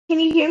Can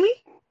you hear me?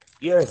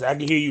 Yes, I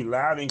can hear you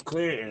loud and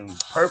clear and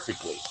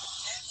perfectly.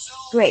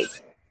 Great.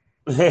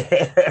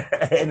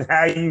 And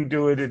how you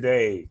doing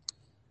today?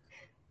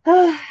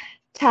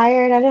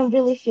 Tired. I don't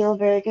really feel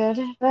very good,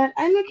 but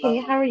I'm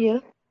okay. How are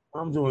you?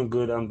 I'm doing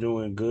good. I'm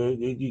doing good.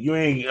 You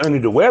ain't under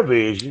the weather,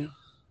 is you?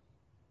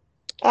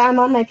 I'm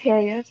on my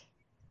period.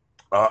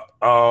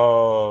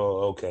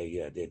 Oh, okay.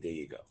 Yeah, there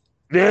you go.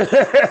 There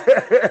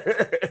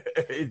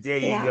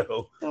you Yeah.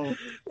 go. So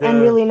I'm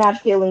Uh, really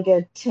not feeling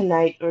good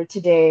tonight or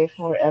today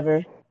or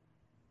ever.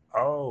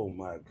 oh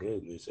my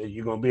goodness. Are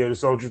you gonna be able to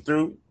soldier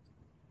through?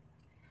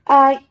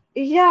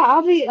 Yeah,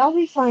 I'll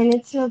be fine.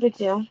 It's no big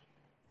deal.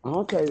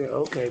 Okay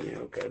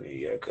then.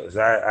 Yeah, because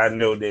I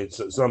know that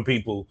some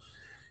people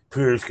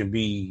periods can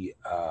be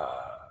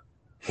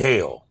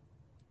hell,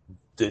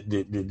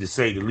 to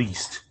say the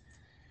least.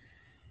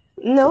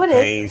 No, The it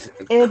is. pains,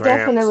 It cramps.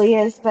 definitely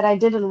is, but I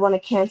didn't want to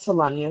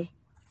cancel on you.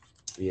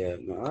 Yeah,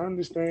 no, I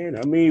understand.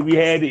 I mean,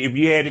 if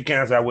you had the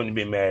cancer, I wouldn't have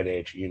been mad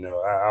at you. You know,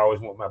 I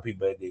always want my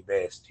people at their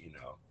best. You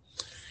know,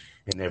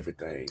 and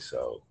everything.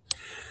 So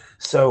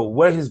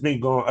what has been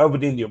going other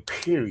than your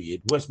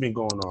period? What's been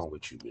going on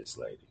with you, Miss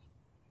Lady?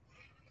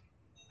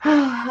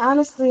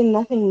 Honestly,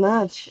 nothing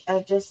much.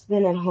 I've just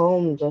been at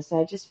home.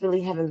 I just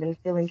really haven't been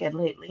feeling good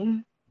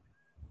lately.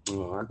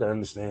 Oh, I can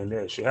understand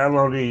that. Shit. How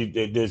long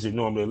does it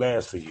normally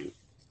last for you?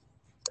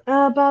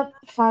 About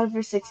 5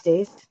 or 6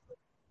 days.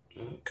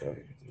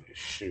 Okay,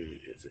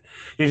 shoot,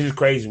 this is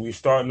crazy. We're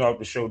starting off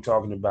the show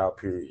talking about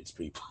periods,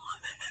 people.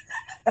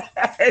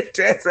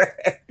 that's,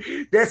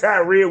 that's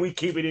how real we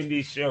keep it in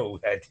this show.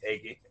 I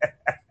take it.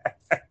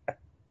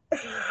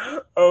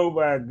 Oh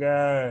my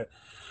god.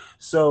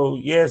 So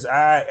yes,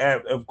 I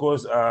have, of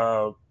course.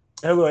 Hello,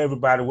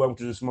 everybody. Welcome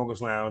to the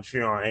Smokers Lounge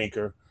here on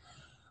Anchor.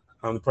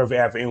 I'm the perfect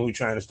app for anyone who's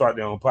trying to start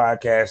their own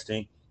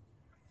podcasting.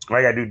 All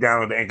you gotta do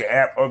download the Anchor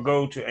app or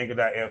go to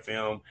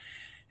Anchor.fm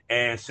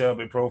and set up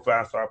a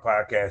profile, start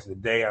podcasting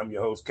today. I'm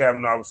your host,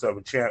 Kevin Officer of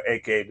a Champ,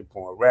 aka the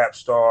Porn Rap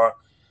Star.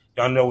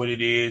 Y'all know what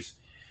it is.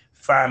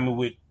 Find me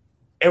with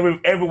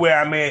everywhere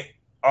I'm at,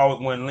 all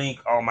with one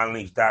link,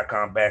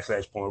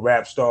 allmylinks.com/porn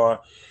rap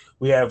star.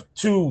 We have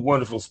two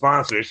wonderful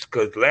sponsors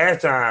because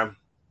last time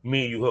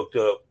me and you hooked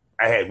up,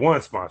 I had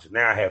one sponsor.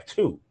 Now I have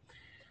two.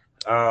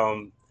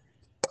 Um,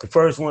 the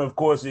first one, of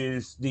course,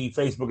 is the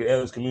Facebook at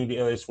Ellis Community,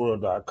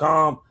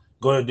 ellisworld.com.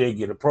 Go there,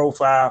 get a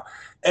profile.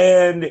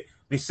 And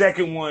the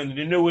second one,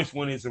 the newest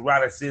one, is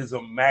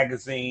Eroticism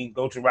Magazine.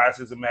 Go to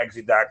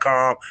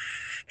eroticismmagazine.com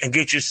and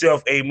get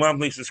yourself a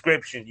monthly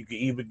subscription. You can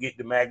either get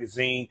the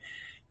magazine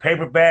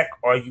paperback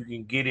or you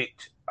can get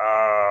it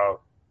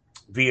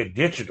via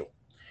digital.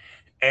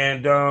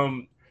 And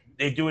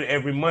they do it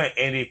every month,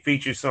 and it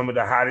features some of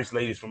the hottest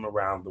ladies from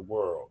around the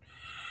world.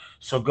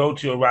 So go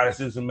to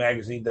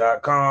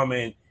eroticismmagazine.com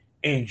and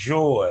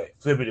enjoy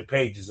flipping the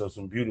pages of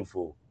some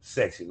beautiful,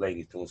 sexy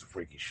ladies doing some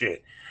freaky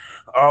shit.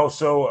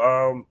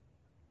 Also,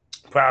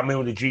 proud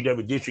member of the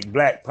GW District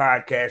Black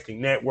Podcasting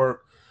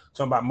Network.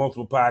 Talking about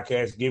multiple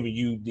podcasts giving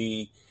you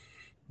the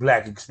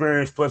Black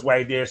experience. Plus,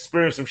 right there,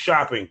 experience of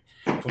shopping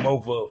from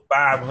over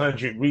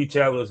 500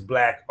 retailers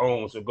Black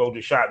owned. So go to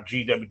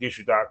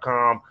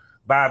shopgwdistrict.com.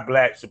 Buy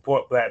Black,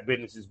 support Black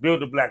businesses,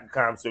 build a Black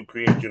economy, so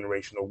create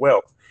generational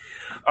wealth.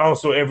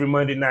 Also, every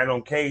Monday night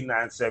on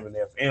K97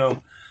 FM,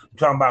 I'm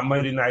talking about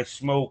Monday Night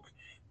Smoke,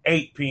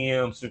 8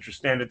 p.m. Central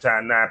Standard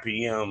Time, 9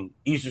 p.m.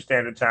 Eastern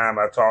Standard Time.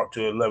 I talk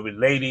to a lovely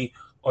lady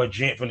or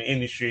gent from the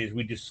industry as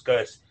we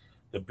discuss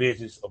the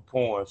business of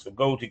porn. So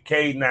go to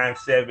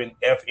K97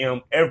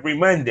 FM every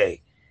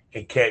Monday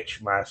and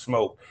catch my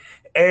smoke.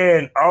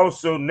 And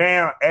also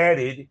now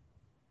added,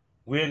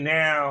 we're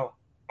now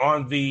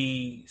on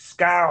the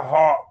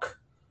Skyhawk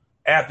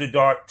After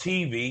Dark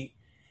TV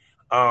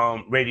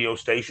radio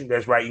station.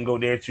 That's right. You can go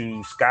there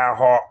to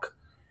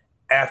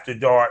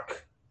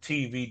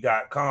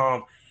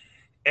skyhawkafterdarktv.com.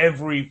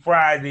 Every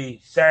Friday,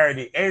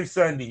 Saturday, and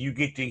Sunday, you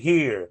get to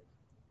hear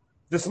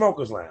the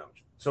Smokers Lounge.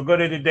 So go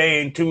there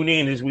today and tune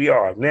in as we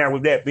are. Now,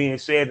 with that being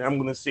said, I'm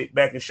going to sit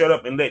back and shut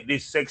up and let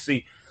this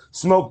sexy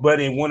smoke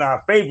buddy and one of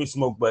our favorite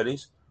smoke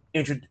buddies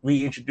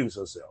reintroduce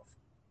herself.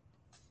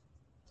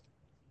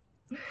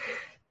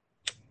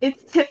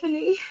 It's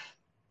Tiffany.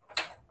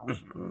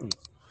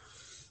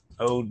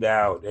 No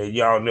doubt. And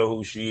y'all know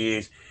who she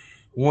is.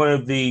 One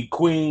of the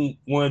queen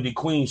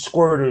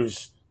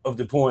squirters of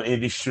the porn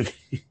industry.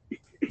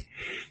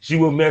 She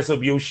will mess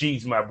up your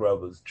sheets, my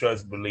brothers.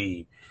 Trust,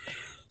 believe.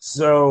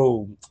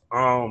 So,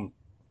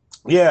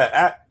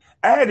 yeah,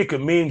 I had to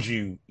commend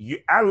you.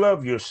 I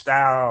love your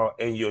style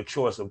and your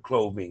choice of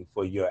clothing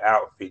for your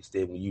outfits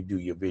there when you do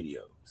your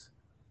videos.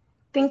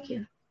 Thank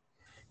you.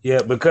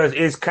 Yeah, because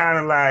it's kind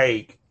of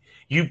like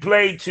you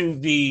play to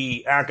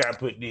the. I gotta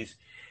put this.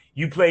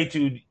 You play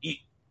to.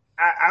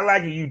 I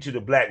liken you to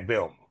the Black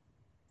Belma,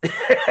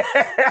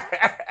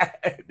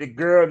 the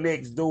girl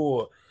next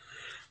door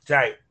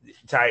type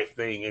type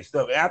thing and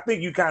stuff. And I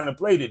think you kind of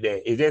played it there.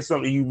 Is that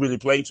something you really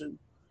play to?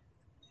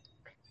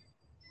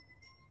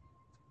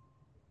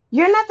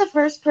 You're not the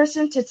first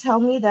person to tell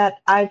me that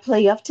I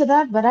play up to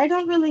that, but I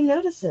don't really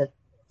notice it.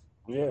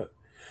 Yeah.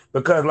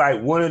 Because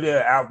like one of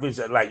the outfits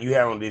that like you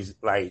had on this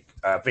like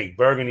I think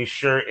burgundy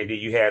shirt, and then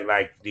you had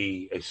like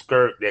the a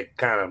skirt that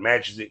kind of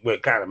matches it,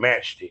 what kind of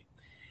matched it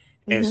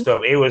and Hmm.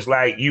 stuff. It was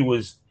like you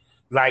was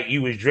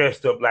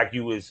dressed up like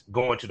you was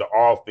going to the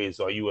office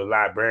or you were a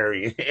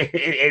librarian,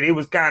 and it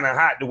was kind of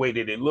hot the way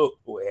that it looked,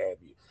 or what have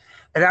you.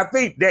 And I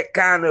think that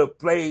kind of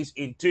plays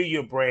into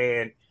your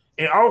brand,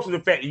 and also the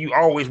fact that you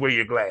always wear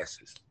your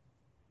glasses.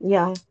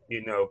 Yeah.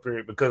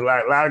 Period. Because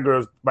like a lot of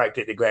girls might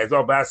take their glasses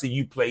off, but I see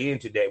you play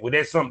into that. Well,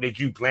 that's something that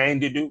you plan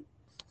to do.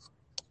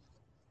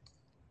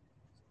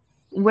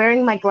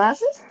 Wearing my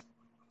glasses?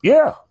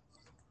 Yeah.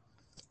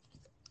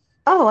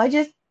 Oh, I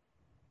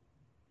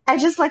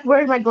just like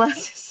wearing my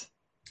glasses.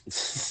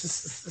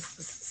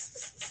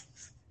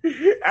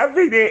 I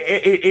think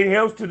that it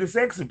helps to the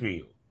sex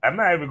appeal. I'm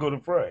not even going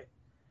to front.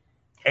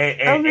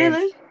 Oh, And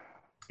really?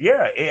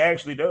 yeah, it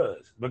actually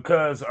does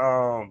because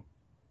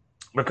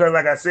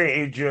like I said,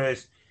 it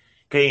just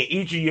can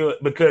each of your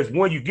because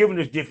one you give them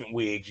this different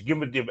wigs, you give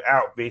them different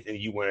outfits, and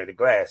you wearing the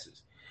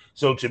glasses.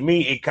 So to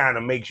me, it kind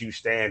of makes you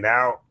stand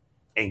out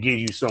and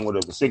gives you somewhat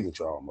of a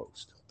signature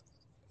almost.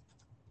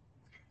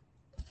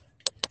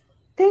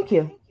 Thank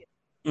you.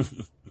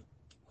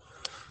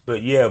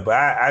 But yeah, but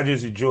I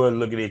just enjoy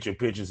looking at your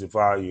pictures and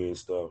follow you and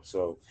stuff.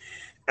 So,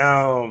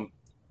 um,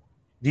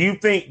 do you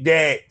think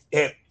that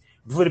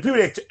for the people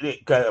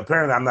that 'cause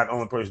apparently I'm not the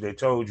only person that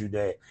told you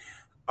that,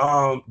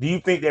 do you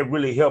think that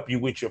really help you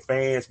with your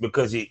fans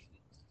because it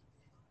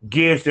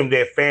gives them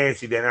that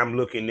fancy that I'm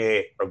looking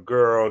at a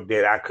girl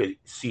that I could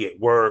see at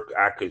work,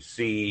 I could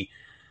see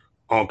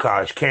on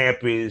college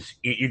campus.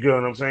 You get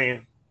what I'm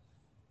saying?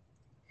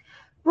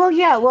 Well,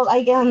 yeah. Well,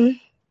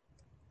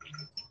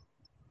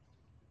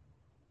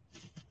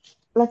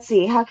 let's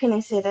see. How can I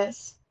say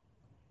this?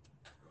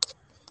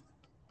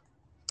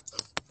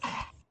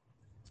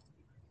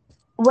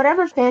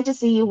 Whatever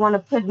fantasy you want to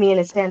put me in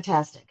is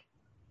fantastic.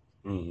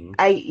 Mm-hmm.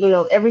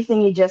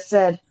 Everything you just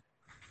said,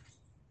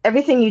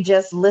 everything you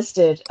just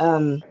listed,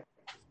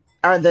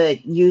 are the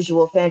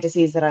usual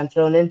fantasies that I'm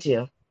thrown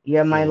into.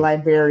 You're my Mm-hmm.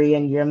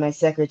 librarian, you're my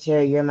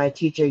secretary, you're my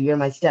teacher, you're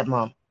my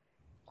stepmom.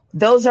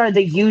 Those are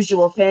the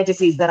usual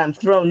fantasies that I'm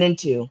thrown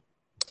into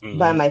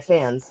by Mm-hmm. my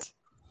fans.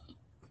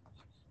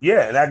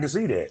 Yeah, and I can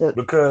see that So,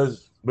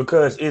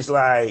 because it's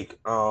like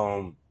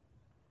I'm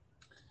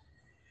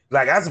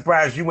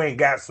surprised you ain't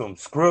got some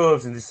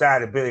scrubs and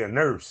decided to be a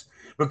nurse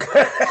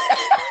because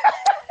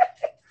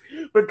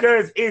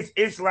because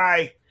it's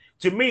like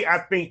to me I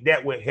think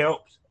that what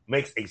helps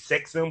makes a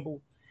sex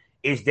symbol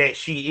is that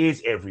she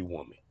is every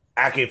woman.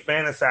 I can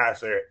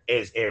fantasize her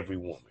as every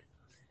woman.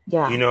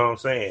 You yeah, know what I'm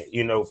saying?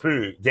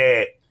 Period.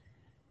 That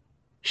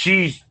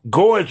she's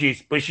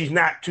gorgeous, but she's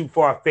not too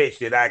far fetched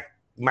that I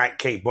might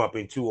can't bump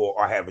into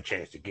or have a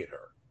chance to get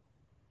her.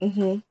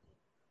 hmm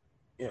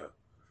Yeah.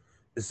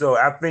 So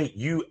I think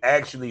you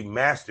actually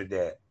mastered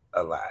that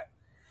a lot.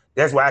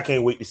 That's why I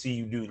can't wait to see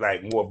you do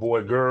like more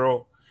boy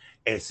girl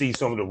and see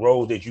some of the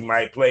roles that you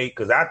might play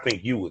because I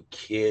think you would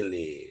kill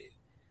it.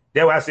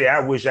 That's why I say I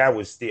wish I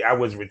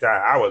was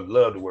retired. I would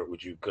love to work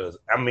with you because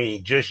I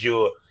mean just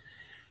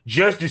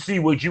to see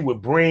what you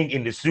would bring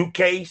in the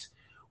suitcase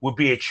would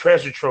be a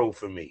treasure trove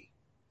for me.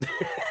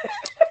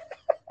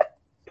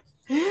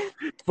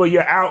 For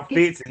your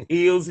outfits and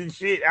heels and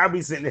shit, I'll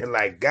be sitting there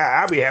like,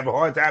 God, I'll be having a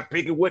hard time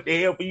picking what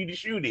the hell for you to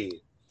shoot in.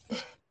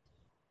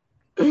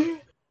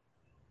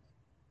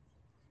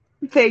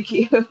 Thank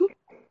you.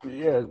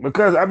 Yeah,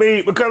 because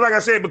like I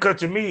said, because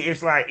to me,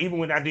 it's like even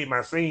when I did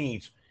my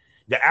scenes,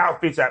 the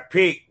outfits I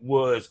picked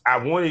was I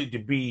wanted it to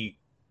be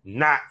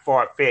not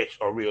far fetched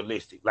or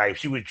realistic. Like if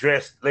she was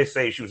dressed, let's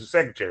say she was a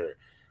secretary,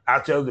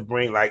 I'll tell her to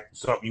bring like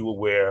something you would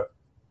wear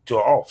to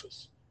an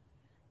office.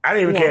 I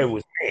didn't even care Yeah, if it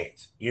was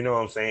pants. You know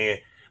what I'm saying?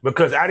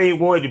 Because I didn't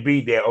want it to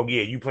be that. Oh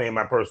yeah, you playing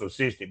my personal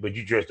assistant, but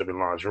you dressed up in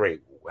lingerie.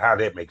 How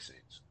that makes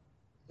sense?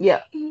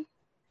 yeah.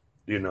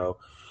 You know.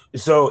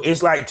 So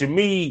it's like to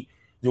me,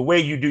 the way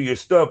you do your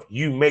stuff,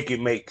 you make it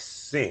make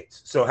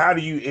sense. So how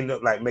do you end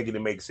up like making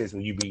it make sense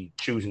when you be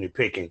choosing and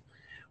picking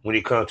when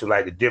it comes to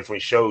like the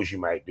different shows you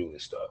might do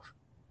and stuff?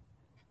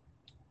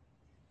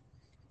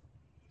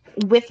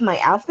 With my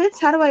outfits,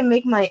 how do I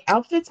make my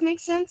outfits make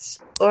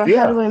sense? Or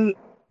how Yeah. do I?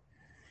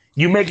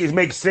 You make it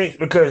make sense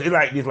because it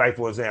like this, like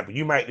for example,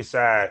 you might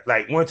decide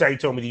like one time you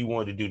told me that you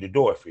wanted to do the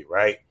Dorothy,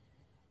 right?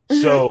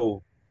 Mhm.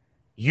 So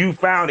you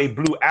found a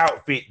blue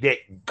outfit that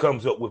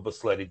comes up with a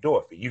slutty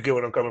Dorothy. You get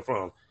what I'm coming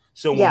from?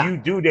 So when Yeah. you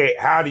do that,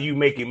 how do you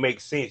make it make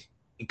sense?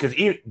 Because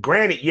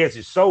granted, yes,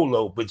 it's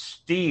solo, but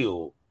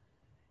still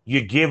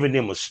you're giving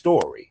them a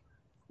story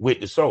with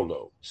the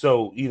solo.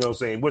 So, you know what I'm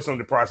saying? What's some of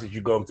the process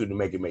you go through to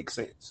make it make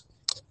sense?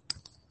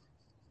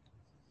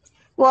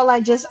 Well,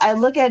 I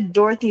look at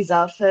Dorothy's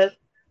outfit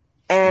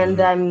and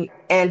Mm-hmm.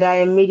 I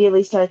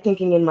immediately start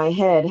thinking in my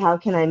head, how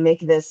can I make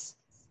this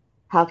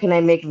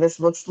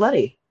look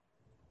slutty?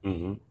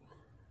 Mm-hmm.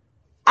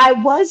 I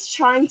was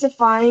trying to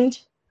find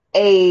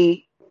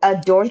a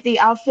Dorothy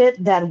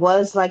outfit that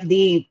was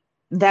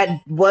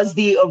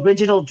the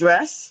original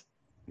dress.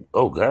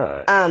 Oh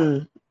God.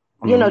 Um,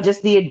 Mm-hmm.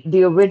 just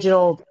the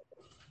original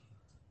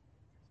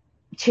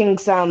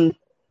Cheongsam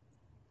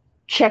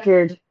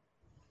checkered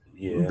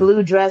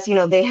blue dress. You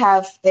know, they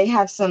have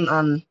some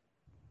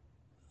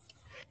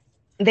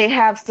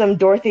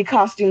Dorothy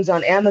costumes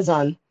on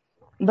Amazon,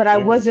 but I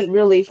wasn't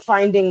really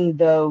finding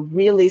the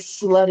really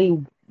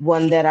slutty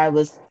one that I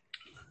was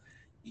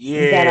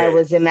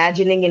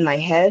imagining in my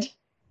head.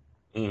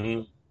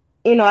 Mm-hmm.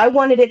 You know, I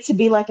wanted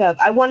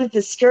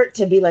the skirt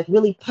to be like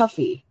really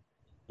puffy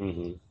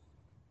Mm-hmm.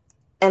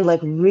 and like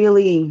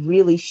really,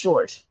 really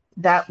short.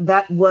 That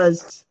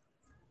was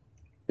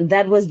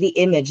the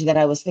image that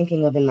I was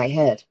thinking of in my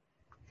head.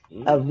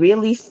 A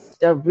really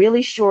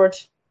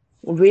short,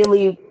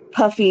 really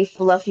puffy,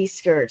 fluffy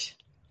skirt,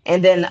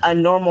 and then a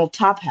normal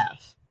top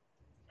half.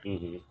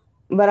 Mm-hmm.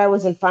 But I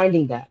wasn't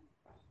finding that.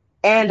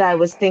 And I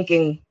was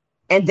thinking,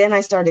 and then I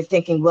started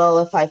thinking, well,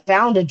 if I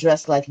found a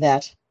dress like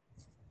that,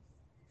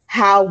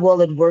 how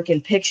will it work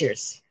in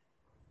pictures?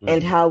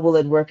 And how will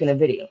it work in a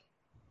video?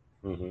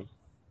 Mm-hmm.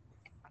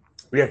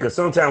 Yeah, because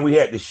sometimes we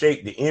had to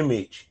shape the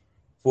image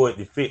for it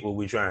to fit what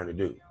we're trying to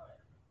do.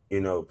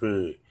 You know,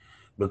 period.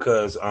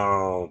 Because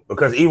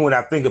even when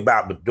I think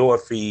about the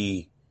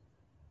Dorothy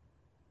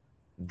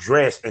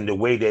dress and the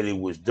way that it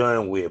was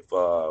done with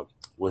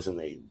what's her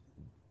name?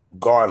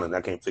 Garland.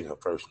 I can't think of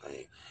her first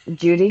name.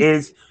 Judy?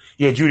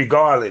 Judy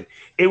Garland.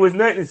 It was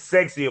nothing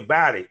sexy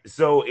about it.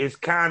 So it's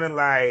kind of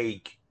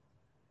like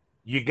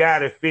you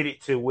gotta fit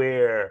it to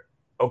where,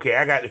 okay,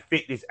 I got to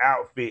fit this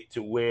outfit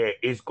to where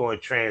it's going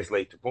to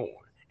translate to porn.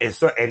 And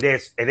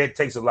that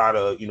takes a lot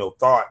of,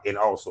 thought and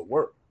also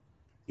work,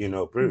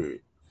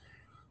 period.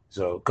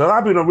 So, because a lot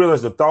of people don't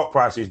realize the thought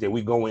process that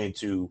we go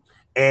into.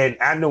 And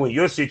I know in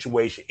your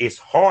situation, it's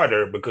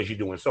harder because you're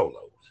doing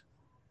solos.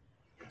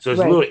 So it's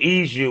a little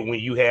easier when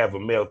you have a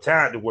male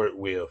talent to work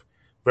with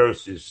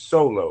versus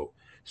solo.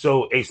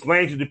 So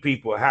explain to the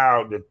people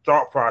how the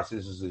thought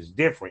process is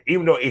different,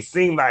 even though it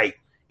seemed like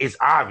it's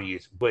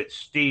obvious, but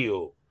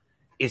still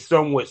it's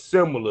somewhat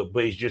similar,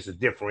 but it's just a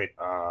different,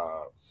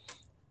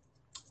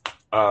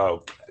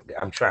 I'm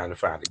trying to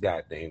find the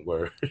goddamn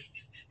word.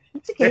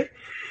 It's okay.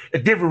 A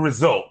different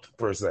result,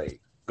 per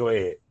se. Go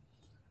ahead.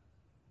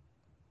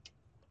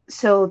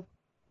 So,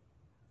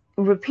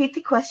 repeat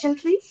the question,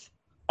 please.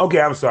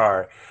 Okay, I'm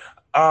sorry.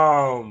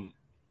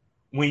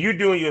 When you're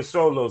doing your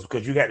solos,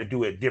 because you got to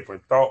do a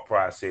different thought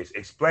process,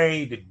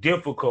 explain the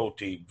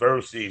difficulty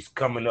versus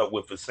coming up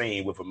with a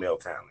scene with a male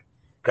talent.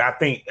 Because I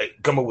think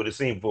coming up with a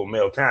scene for a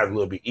male talent is a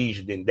little bit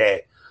easier than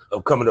that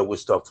of coming up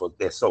with stuff for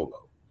that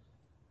solo.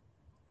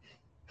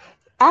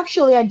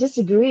 Actually, I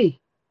disagree.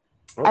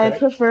 Okay. I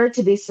prefer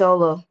to be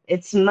solo.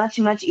 It's much,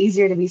 much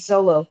easier to be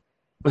solo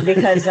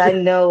because I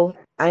know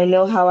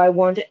how I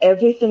want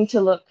everything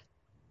to look,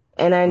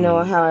 and I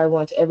know how I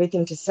want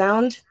everything to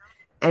sound,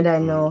 and I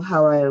know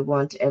how I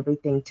want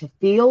everything to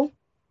feel.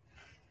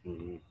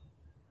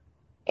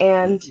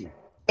 And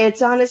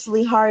it's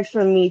honestly hard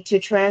for me to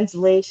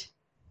translate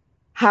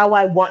how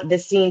I want the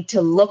scene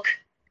to look,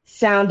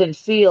 sound, and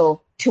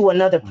feel to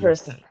another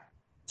person.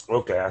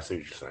 Okay, I see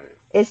what you're saying.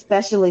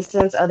 Especially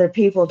since other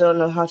people don't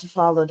know how to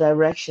follow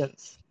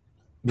directions.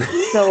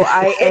 So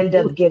I end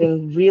up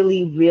getting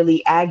really,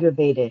 really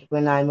aggravated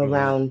when I'm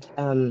around.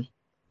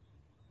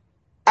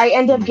 I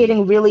end up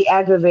getting really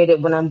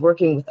aggravated when I'm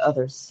working with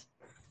others.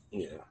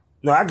 Yeah.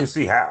 No, I can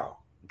see how.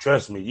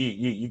 Trust me,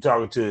 you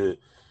talking to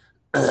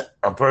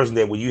a person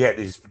that when you had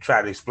to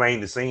try to explain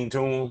the scene to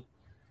them,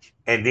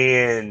 and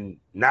then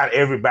not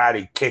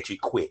everybody catch it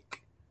quick.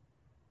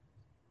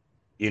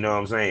 You know what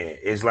I'm saying?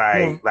 It's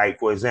like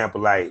for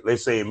example, like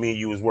let's say me and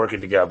you was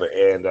working together,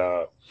 and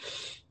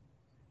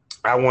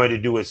I wanted to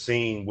do a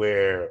scene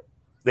where,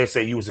 let's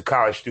say you was a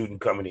college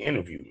student coming to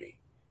interview me.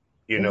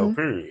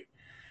 Period.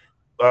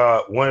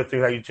 One of the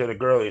things I used to tell the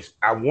girl is,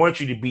 I want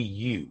you to be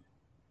you.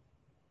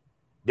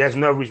 That's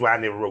another reason why I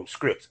never wrote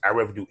scripts. I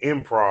rather do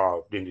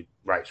improv than to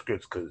write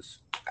scripts, because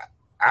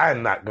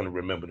I'm not going to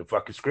remember the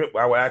fucking script.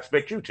 Why would I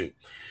expect you to?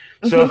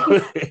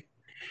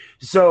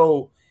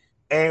 So,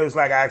 and it was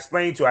like I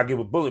explained to her, I give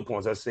her bullet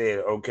points. I said,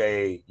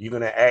 okay, you're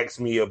going to ask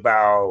me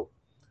about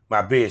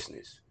my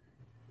business.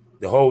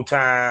 The whole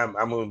time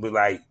I'm going to be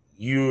like,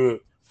 you're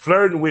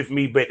flirting with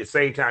me, but at the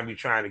same time, you're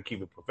trying to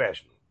keep it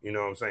professional. You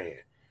know what I'm saying?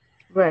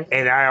 Right.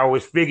 And I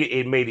always figured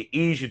it made it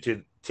easier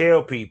to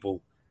tell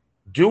people,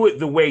 do it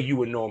the way you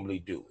would normally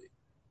do it.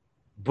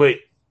 But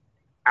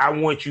I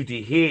want you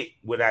to hit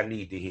what I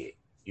need to hit,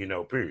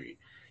 period.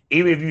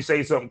 Even if you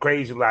say something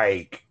crazy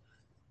like,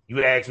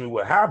 you ask me,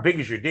 well, how big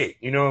is your dick?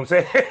 You know what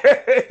I'm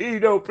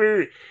saying?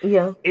 Period.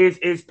 Yeah.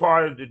 It's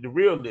part of the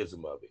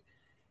realism of it.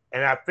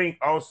 And I think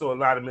also a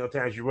lot of male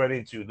times you run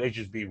into, they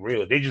just be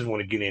real. They just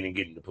want to get in and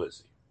get in the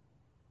pussy.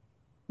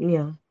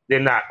 Yeah. They're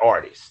not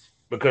artists.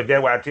 Because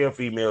that's why I tell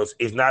females,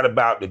 it's not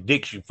about the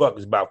dicks you fuck,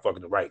 it's about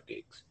fucking the right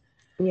dicks.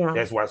 Yeah.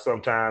 That's why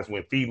sometimes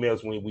when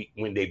females,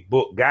 when they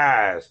book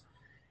guys,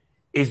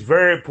 it's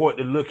very important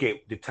to look at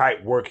the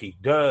type work he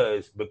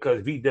does, because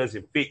if he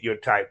doesn't fit your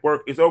type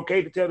work, it's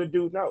okay to tell the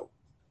dude no.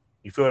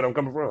 You feel what I'm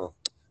coming from?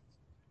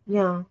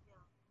 Yeah.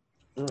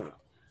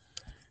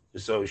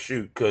 So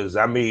shoot, because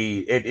I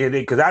mean,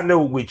 because I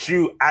know with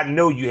you, I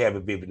know you have a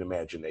vivid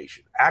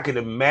imagination. I can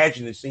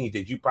imagine the scenes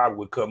that you probably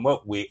would come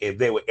up with if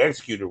they were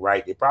executed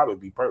right. They'd probably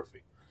be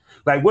perfect.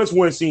 Like, what's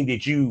one scene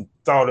that you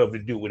thought of to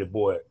do with a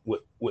boy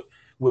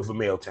with a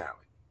male talent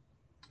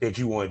that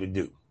you wanted to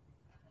do?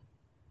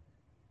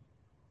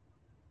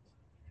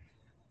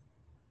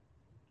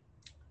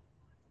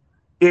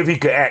 If he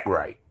could act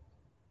right.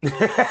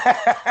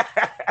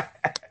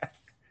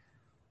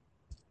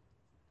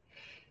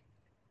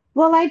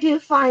 Well, I do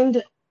find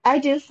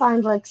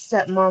like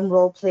stepmom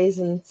role plays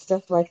and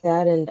stuff like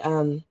that,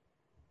 and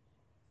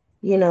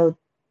you know,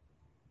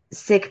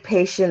 sick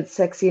patient,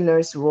 sexy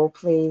nurse role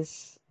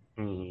plays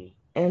Mm-hmm.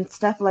 and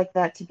stuff like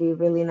that to be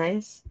really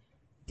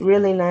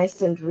Mm-hmm.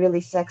 nice and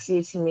really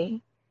sexy to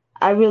me.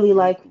 I really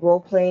like role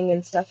playing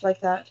and stuff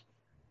like that.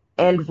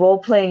 And Mm-hmm. role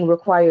playing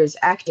requires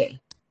acting.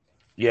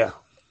 Yeah,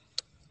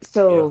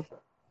 yeah. So,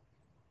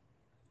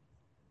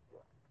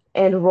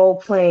 and role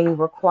playing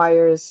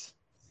requires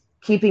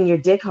keeping your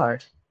dick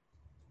hard.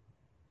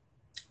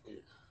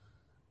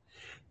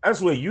 I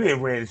swear you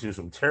have ran into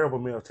some terrible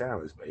male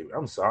talents, baby.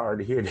 I'm sorry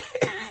to hear that.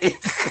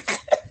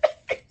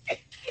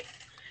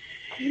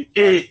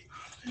 it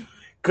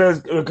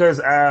because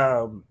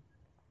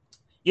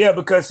yeah,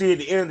 because see, at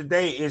the end of the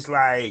day, it's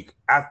like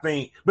I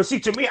think, but see,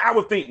 to me, I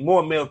would think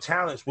more male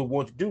talents would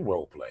want to do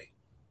role play.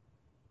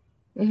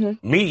 Hmm.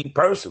 Me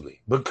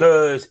personally,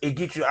 because it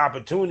gets you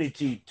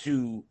opportunity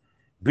to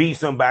be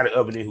somebody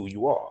other than who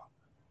you are.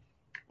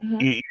 Hmm.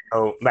 You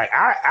know, like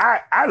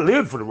I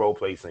live for the role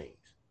play scenes.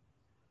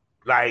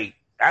 Like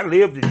I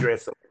live to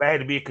dress up. If I had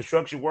to be a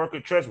construction worker,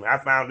 trust me, I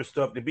found the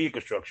stuff to be a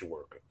construction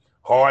worker.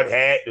 Hard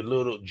hat, the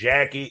little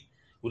jacket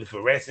with the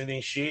fluorescent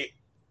and shit.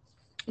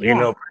 You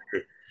Yeah.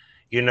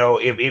 know,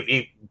 if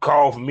it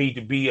called for me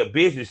to be a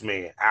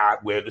businessman, I'd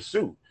wear the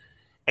suit.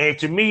 And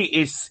to me,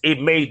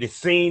 it made the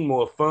scene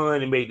more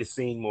fun. It made the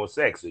scene more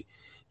sexy.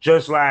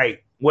 Just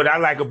like what I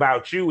like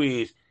about you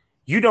is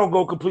you don't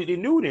go completely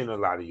nude in a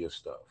lot of your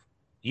stuff.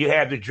 You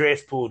have the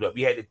dress pulled up.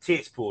 You had the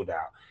tits pulled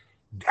out.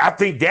 I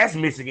think that's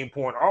missing in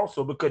porn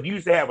also because you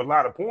used to have a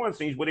lot of porn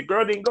scenes where the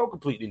girl didn't go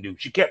completely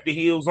nude. She kept the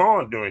heels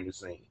on during the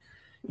scene.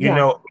 You Yeah.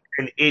 know,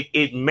 and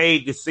it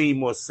made the scene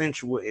more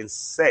sensual and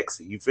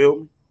sexy. You feel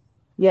me?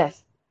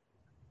 Yes.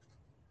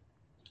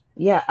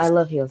 Yeah, I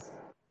love heels.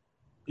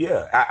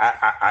 Yeah,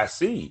 I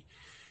see.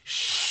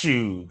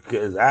 Shoot,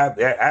 because I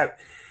that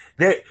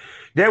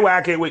that's why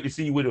I can't wait to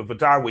see you with a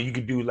photographer. You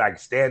can do like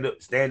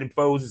standing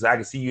poses. I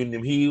can see you in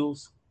them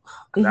heels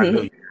because I know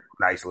Hmm. you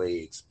have nice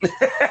legs,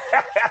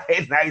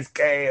 and nice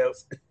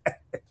calves.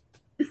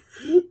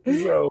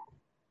 So,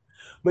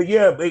 but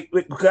yeah,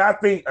 because I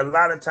think a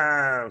lot of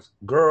times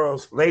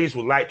ladies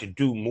would like to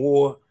do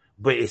more,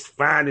 but it's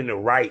finding the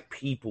right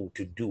people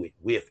to do it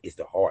with is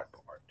the hard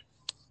part.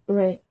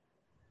 Right.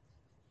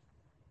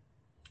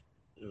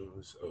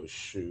 So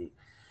shoot.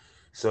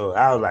 So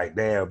I was like,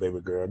 damn, baby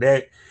girl.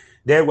 That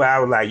way I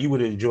was like, you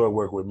would enjoy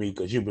working with me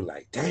because you'd be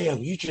like, damn,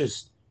 you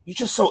just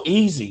so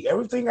easy.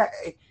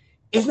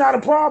 It's not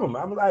a problem.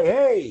 I'm like,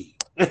 hey.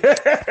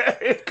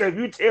 Because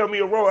you tell me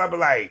a role, I'll be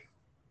like,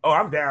 oh,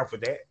 I'm down for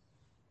that.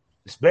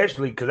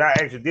 Especially because I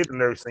actually did the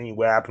nurse scene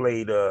where I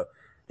played the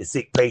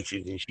sick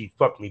patient and she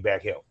fucked me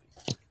back healthy.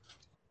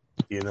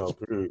 You know,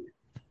 period.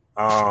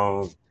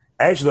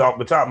 Actually, off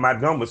the top, my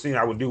number scene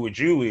I would do with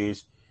you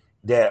is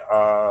that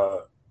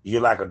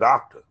you're like a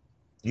doctor.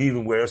 You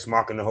even wear a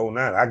smock in the whole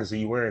nine. I can see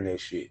you wearing that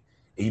shit.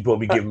 And you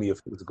probably Uh, giving me a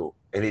physical,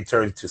 and it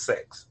turns to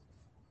sex.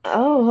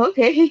 oh,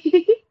 okay.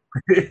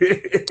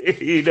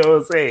 You know what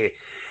I'm saying?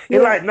 It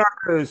Yeah. like not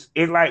because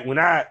it like when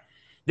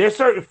there's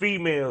certain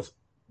females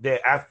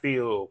that I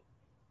feel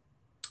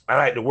I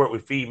like to work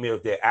with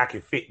females that I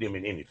can fit them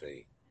in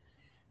anything.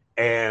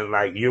 And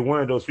like you're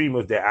one of those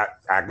females that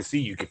I can see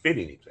you can fit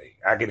anything.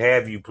 I can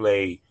have you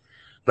play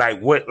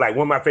like one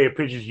of my favorite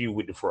pictures of you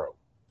with the fro.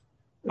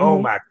 Oh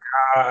Hmm. my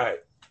God,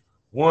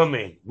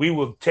 woman, we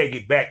will take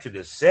it back to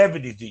the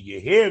 70s. Do you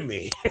hear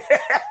me?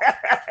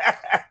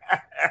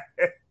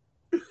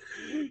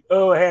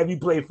 Oh, have you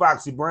play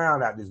Foxy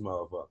Brown out this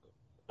motherfucker?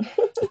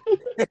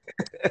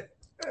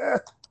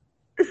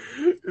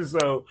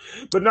 So,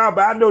 but no,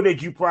 but I know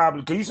that you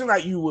probably because you seem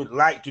like you would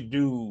like to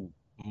do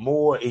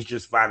more. It's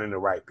just finding the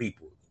right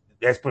people.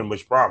 That's pretty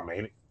much the problem,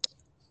 ain't it?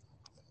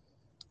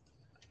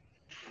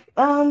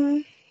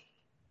 Um,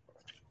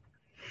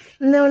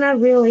 no, not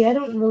really. I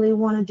don't really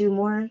want to do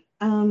more.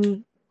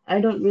 I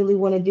don't really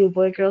want to do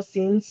boy girl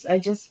scenes. I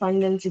just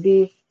find them to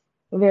be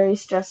very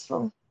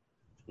stressful.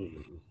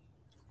 Mm-hmm.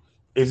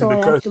 Is it So I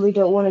because? actually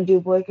don't want to do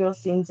boy girl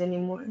scenes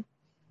anymore.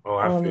 Oh,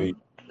 I feel you.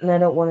 And I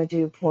don't want to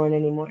do porn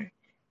anymore.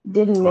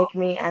 Didn't Oh, make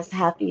me as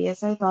happy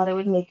as I thought it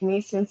would make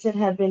me since it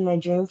had been my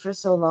dream for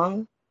so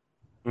long.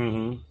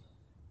 mm-hmm.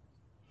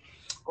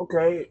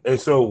 Okay. And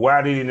so,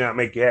 why did it not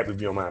make you happy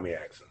if you don't mind me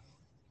asking?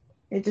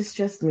 It just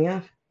stressed me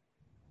out.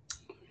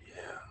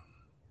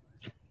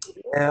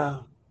 Yeah,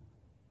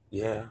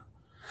 yeah.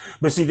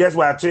 But see, that's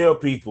why I tell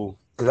people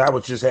because I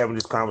was just having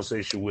this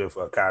conversation with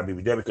Kai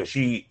BBW because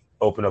she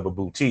opened up a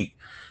boutique.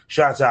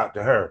 Shouts out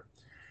to her.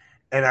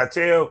 And I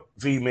tell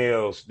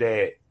females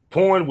that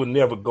porn will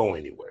never go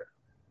anywhere.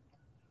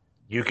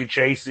 You can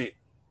chase it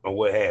or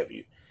what have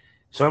you.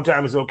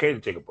 Sometimes it's okay to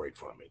take a break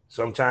from it.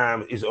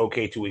 Sometimes it's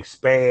okay to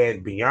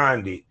expand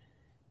beyond it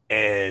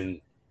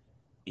and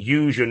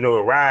use your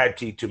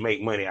notoriety to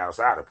make money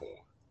outside of porn.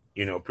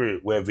 You know,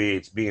 period. Whether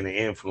it's being an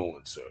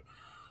influencer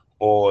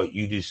or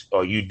you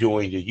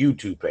doing the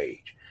YouTube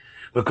page.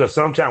 Because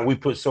sometimes we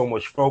put so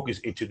much focus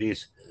into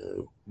this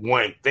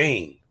one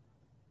thing.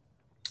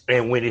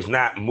 And when it's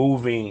not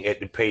moving at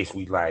the pace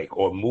we like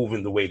or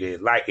moving the way they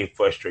like, it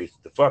frustrates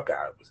the fuck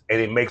out of us. And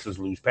it makes us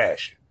lose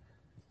passion.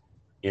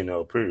 You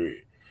know,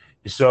 period.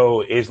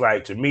 So it's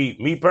like, to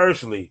me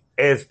personally,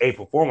 as a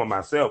performer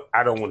myself,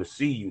 I don't want to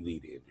see you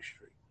leave the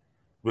industry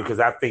because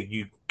I think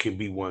you can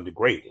be one of the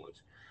great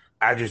ones.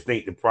 I just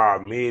think the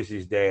problem is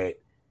that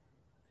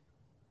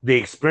the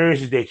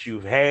experiences that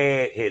you've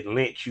had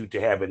lent you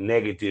to have a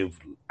negative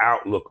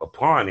outlook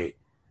upon it.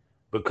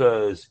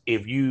 Because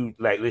if you,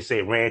 like, let's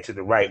say, ran to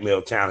the right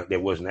male talent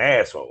that was an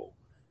asshole,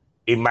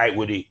 it might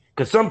would it.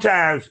 Because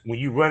sometimes when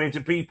you run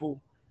into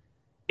people,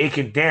 it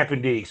can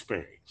dampen the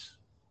experience.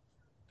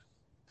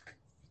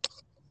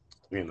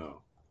 You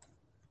know,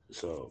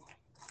 so,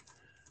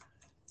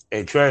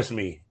 and trust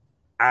me,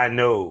 I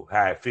know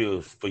how it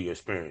feels for your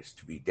experience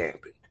to be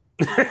dampened.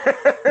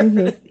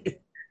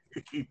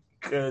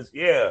 Because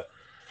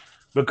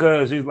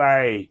it's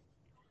like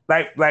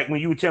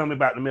when you were telling me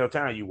about the male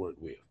talent you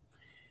worked with.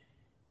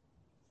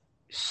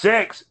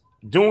 Sex,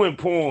 doing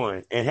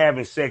porn and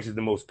having sex is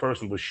the most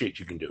personable shit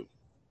you can do.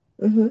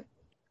 Mm-hmm.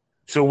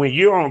 So when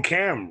you're on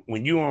camera,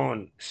 when you're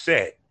on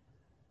set,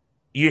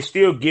 you're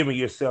still giving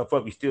yourself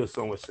up. You're still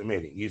somewhat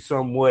submitting. You're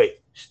somewhat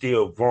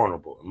still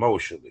vulnerable,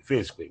 emotionally,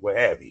 physically, what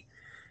have you.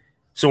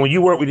 So when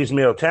you work with this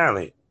male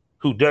talent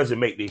who doesn't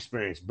make the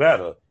experience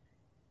better,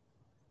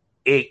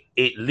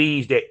 it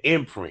leaves that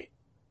imprint.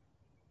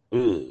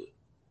 Ugh.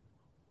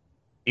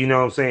 You know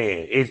what I'm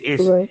saying?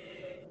 It's right.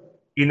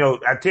 You know,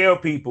 I tell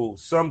people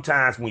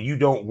sometimes when you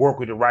don't work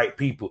with the right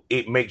people,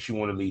 it makes you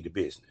want to leave the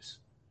business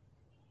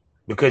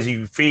because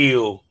you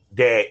feel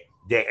that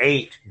there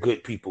ain't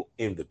good people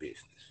in the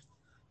business.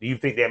 Do you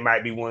think that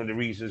might be one of the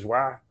reasons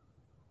why?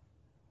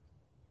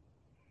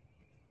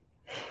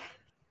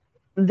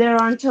 There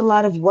aren't a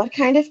lot of what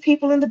kind of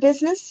people in the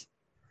business?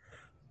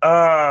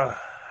 What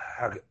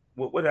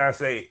did I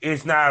say?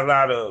 It's not a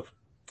lot of,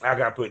 I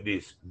gotta put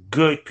this,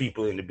 good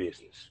people in the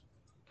business.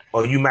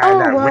 Or you might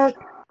not. Well,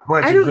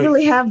 I don't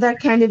really have that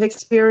kind of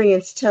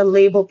experience to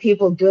label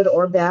people good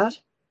or bad.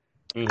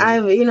 Mm-hmm.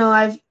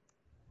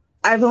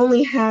 I've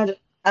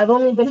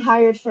only been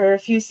hired for a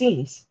few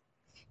scenes.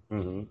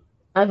 Mm-hmm.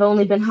 I've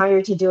only been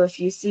hired to do a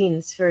few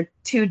scenes for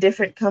 2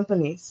 different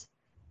companies.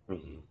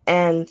 Mm-hmm.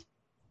 And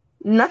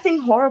nothing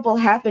horrible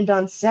happened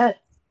on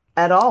set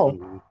at all,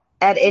 mm-hmm.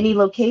 at any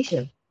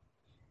location.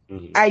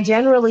 Mm-hmm. I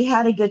generally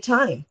had a good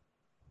time.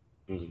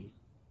 Mm-hmm.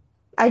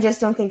 I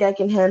just don't think I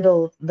can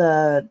handle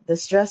the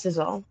stress is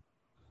all.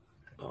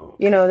 Oh,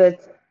 okay. You know,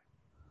 that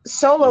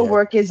solo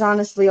work is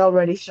honestly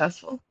already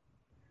stressful.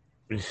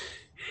 And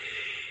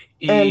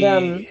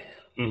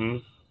mm-hmm.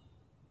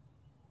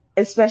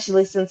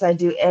 especially since I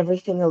do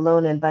everything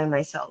alone and by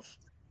myself.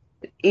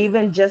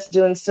 Even just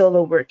doing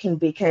solo work can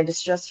be kind of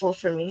stressful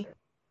for me.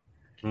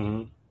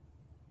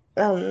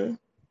 Mm-hmm.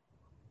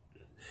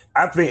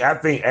 I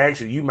think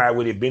actually you might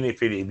would have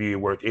benefited if you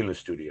worked in the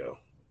studio,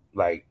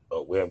 like a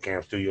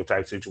webcam studio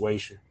type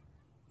situation,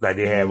 like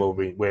they have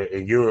over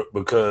in Europe,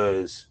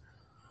 because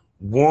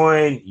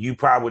one, you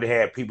probably would have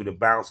had people to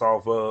bounce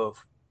off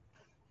of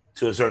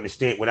to a certain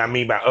extent. What I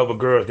mean by other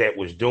girls that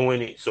was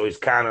doing it, so it's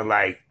kind of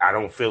like I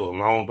don't feel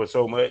alone for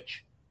so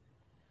much,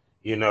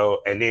 you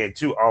know. And then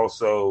two,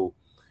 also,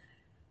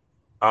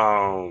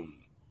 trust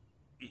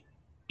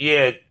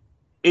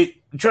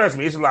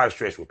me, it's a lot of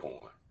stress with porn.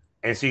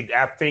 And see,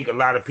 I think a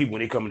lot of people,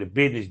 when they come into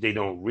business, they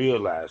don't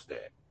realize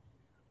that,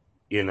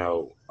 you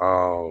know,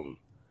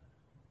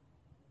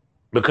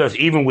 because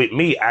even with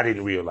me, I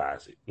didn't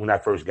realize it when I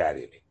first got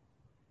in it.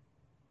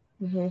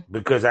 Mm-hmm.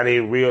 Because I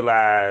didn't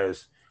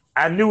realize,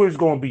 I knew it was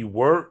going to be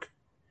work,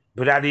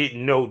 but I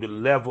didn't know the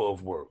level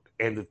of work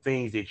and the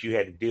things that you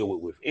had to deal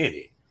with within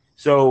it.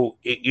 So,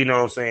 you know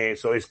what I'm saying?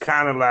 So it's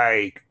kind of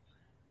like,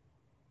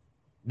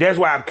 that's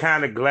why I'm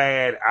kind of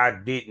glad I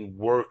didn't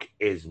work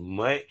as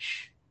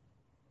much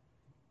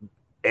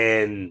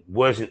and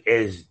wasn't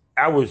as,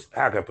 I was,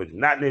 how can I put it,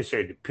 not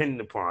necessarily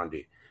dependent upon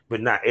it,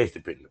 but not as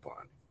dependent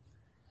upon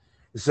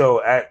it.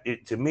 So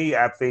to me,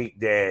 I think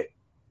that,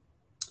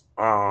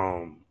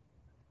 I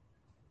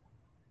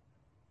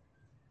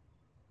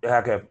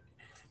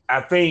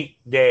think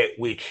that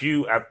with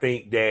you, I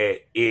think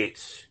that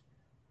it's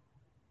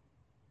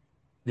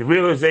the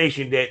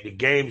realization that the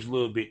game's a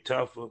little bit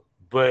tougher,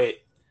 but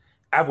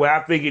what I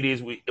think it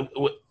is,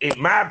 in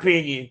my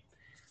opinion,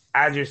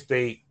 I just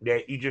think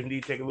that you just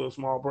need to take a little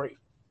small break.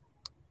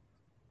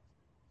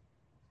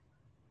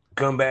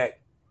 Come back,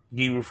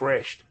 be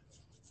refreshed.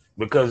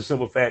 Because the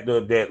simple fact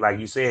of that, like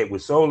you said,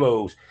 with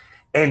solos,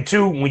 and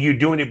two, when you're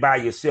doing it by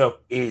yourself,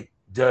 it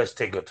does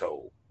take a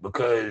toll.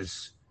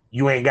 Because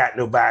you ain't got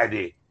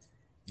nobody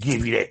to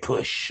give you that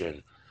push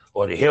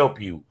or to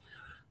help you.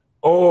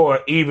 Or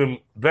even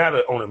better,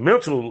 on a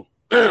mental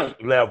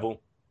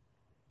level,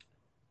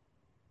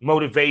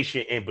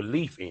 motivation and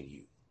belief in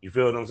you. You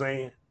feel what I'm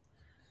saying?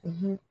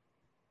 Mm-hmm.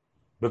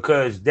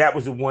 Because that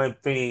was the one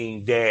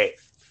thing that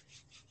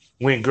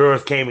when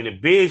girls came into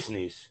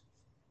business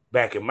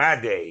back in my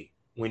day,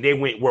 when they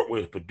went work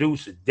with a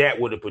producer, that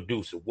what a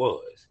producer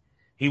was.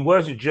 He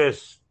wasn't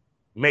just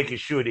making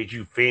sure that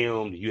you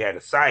filmed, you had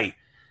a site.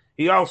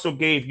 He also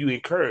gave you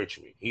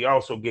encouragement. He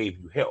also gave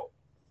you help,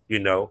 you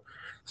know.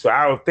 So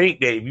I would think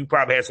that if you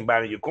probably had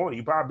somebody in your corner,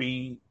 you might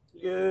be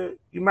a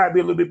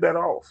little bit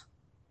better off.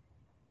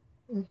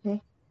 Mm-hmm.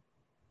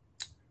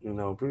 You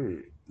know,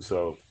 period.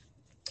 So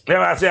that's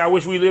why I say I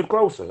wish we lived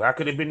closer. I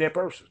could have been that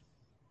person.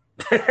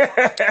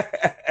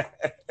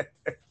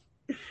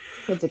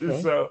 It's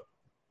okay. So,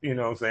 you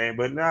know what I'm saying?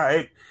 But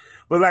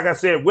but like I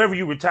said, whether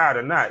you retired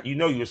or not, you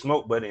know you're a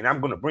smoke buddy, and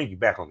I'm gonna bring you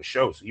back on the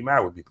show. So you might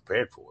well be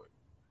prepared for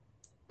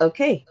it.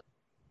 Okay.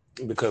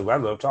 Because I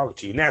love talking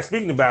to you. Now,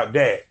 speaking about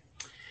that,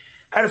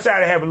 I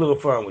decided to have a little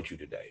fun with you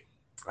today.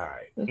 All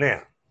right.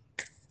 Now,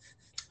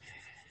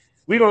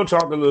 we're going to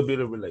talk a little bit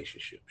of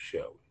relationships,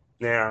 shall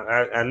we? Now,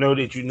 I know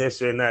that you're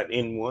necessarily not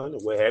in one or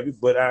what have you,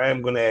 but I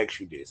am going to ask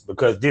you this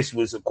because this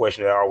was a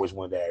question that I always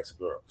wanted to ask a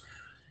girl.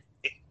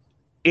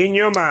 In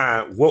your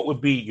mind, what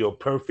would be your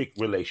perfect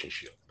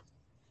relationship?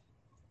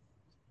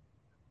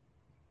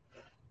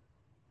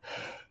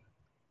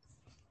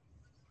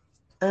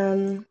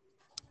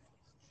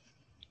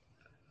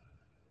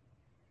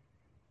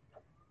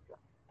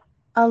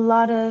 A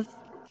lot of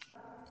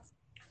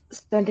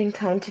spending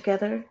time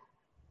together,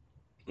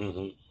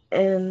 Mm-hmm.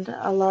 and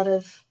a lot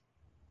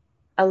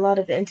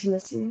of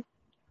intimacy,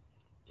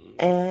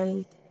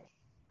 and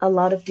a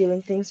lot of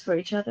doing things for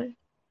each other.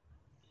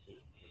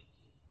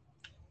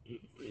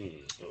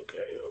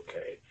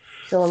 Okay.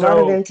 So a lot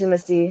of So,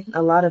 intimacy,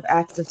 a lot of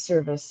acts of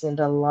service, and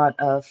a lot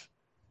of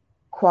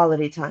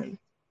quality time.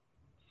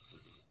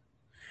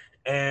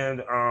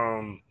 and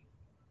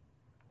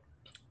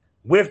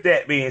with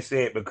that being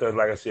said, because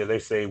like I said,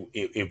 let's say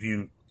if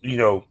you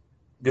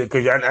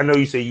because I know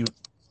you say you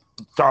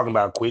talking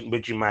about quitting,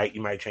 but you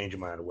might change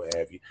your mind or what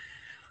have you.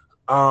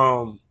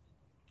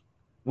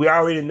 We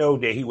already know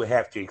that he would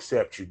have to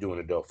accept you doing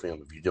adult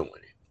film if you're doing it.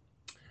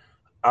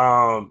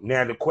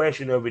 Now the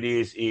question of it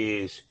is,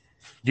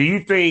 do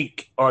you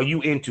think are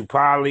you into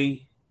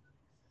poly,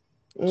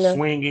 No,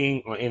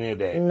 swinging, or any of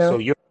that? So no,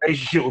 your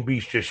relationship would be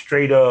just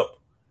straight up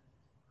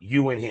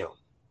you and him.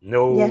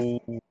 yes. No,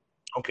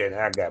 okay,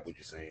 I got what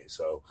you're saying.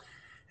 So,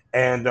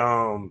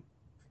 and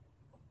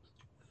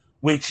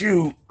with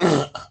you,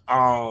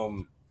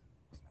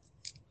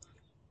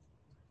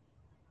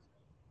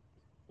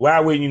 why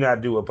wouldn't you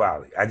not do a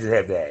poly? I just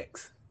have to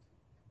ask.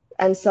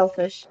 I'm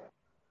selfish.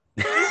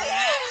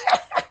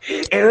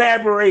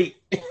 Elaborate.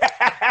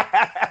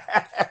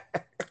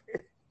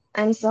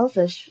 I'm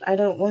selfish. I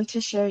don't want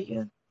to share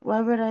you. Why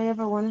would I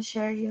ever want to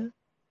share you?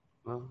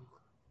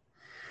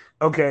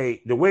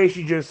 Okay, the way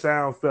she just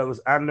sounds, fellas,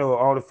 I know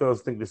all the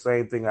fellas think the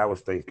same thing I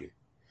was thinking.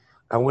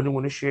 I wouldn't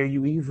want to share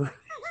you either.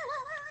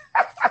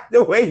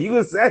 The way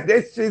you said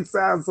that shit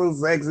sounds so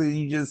sexy.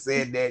 You just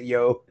said that,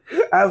 yo.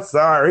 I'm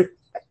sorry.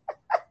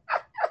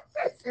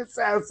 That shit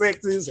sounds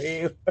sexy as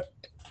hell.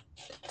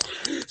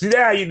 See,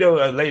 now you know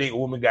a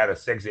woman got a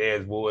sexy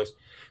ass voice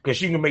because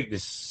she can make the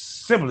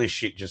simplest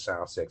shit just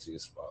sound sexy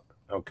as fuck.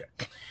 Okay.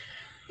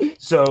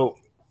 So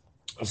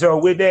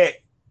with that,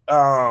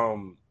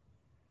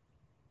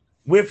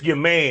 with your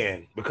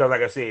man, because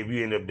like I said, if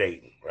you end up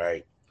dating,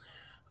 right?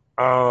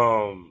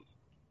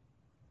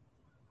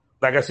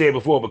 Like I said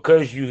before,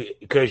 because you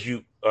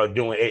are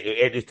doing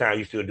at this time,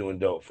 you're still doing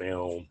adult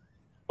film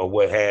or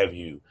what have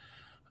you.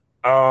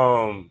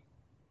 Of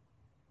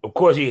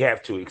course, you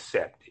have to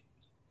accept it.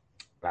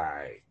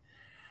 Right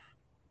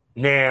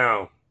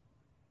now,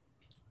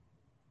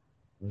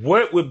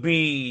 what would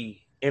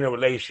be in a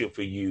relationship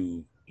for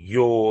you?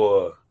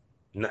 Your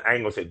I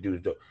ain't gonna say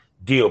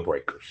deal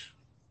breakers.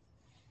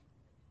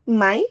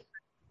 Mine?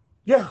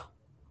 Yeah.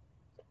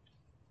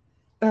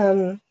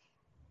 Well,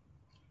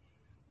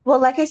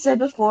 like I said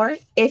before,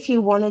 if he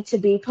wanted to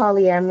be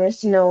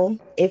polyamorous, no.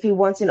 If he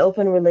wants an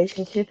open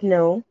relationship,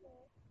 no.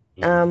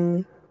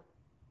 Mm-hmm.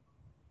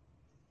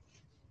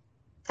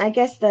 I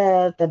guess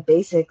the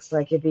basics,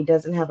 like if he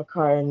doesn't have a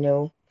car,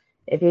 no.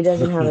 If he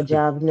doesn't have a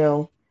job,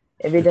 no.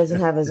 If he doesn't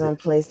have his own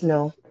place,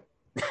 no.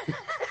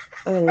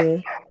 I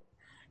mean,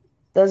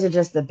 those are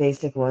just the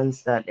basic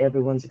ones that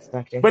everyone's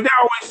expecting. But they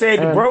always say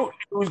the Um, broke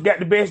who's got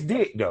the best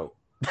dick, though.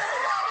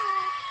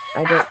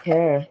 I don't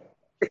care.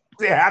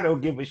 I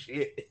don't give a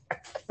shit.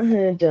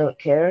 I don't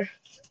care.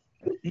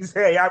 You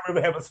say y'all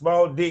remember have a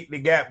small dick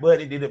that got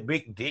money, then a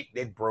big dick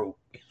that broke.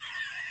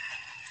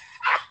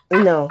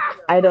 No,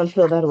 I don't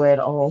feel that way at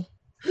all.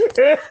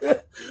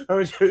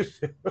 I'm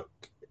just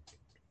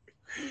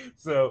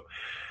so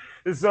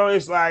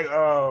it's like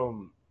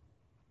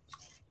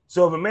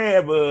so if a man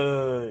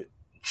ever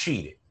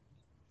cheated,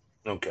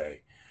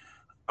 okay,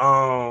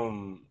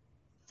 how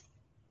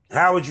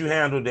would you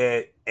handle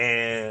that?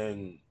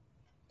 And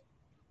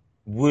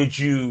would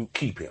you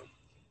keep him?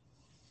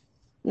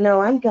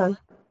 No, I'm done.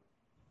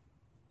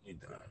 You're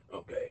done.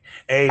 Okay.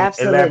 And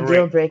Absolute deal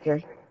elaborate.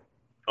 breaker.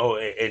 Oh,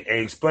 and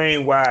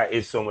explain why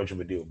it's so much of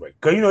a deal breaker.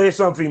 Because, there's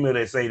some female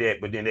that say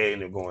that, but then they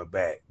end up going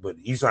back. But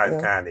you sound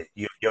Yeah. kind of,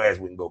 your ass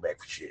wouldn't go back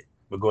for shit.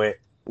 But go ahead.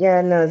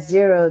 Yeah, no,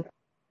 zero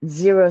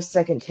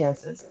second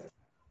chances.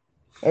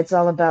 It's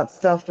all about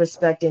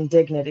self-respect and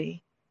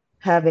dignity,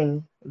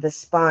 having the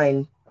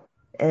spine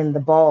and the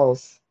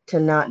balls to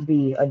not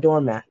be a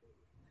doormat.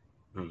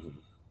 Mm-hmm.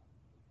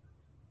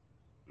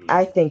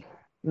 I think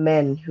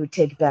men who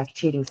take back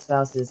cheating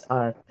spouses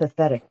are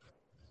pathetic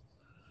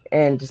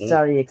and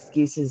sorry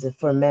excuses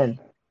for men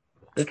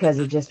because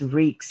it just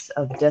reeks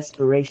of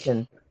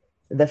desperation,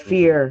 the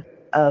fear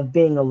of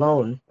being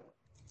alone.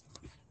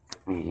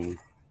 Mm-hmm.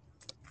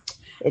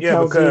 It Yeah,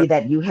 tells me because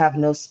that you have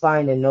no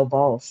spine and no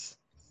balls.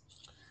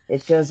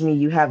 It shows me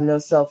you have no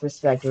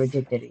self-respect or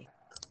dignity.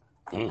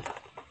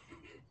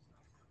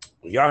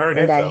 y'all heard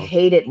And that, I fella.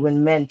 hate it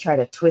when men try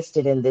to twist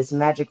it in this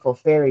magical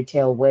fairy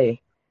tale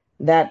way.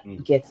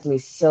 That gets me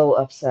so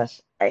upset.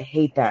 I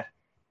hate that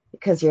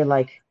because you're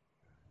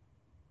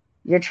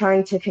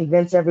trying to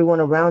convince everyone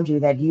around you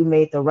that you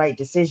made the right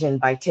decision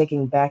by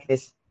taking back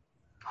this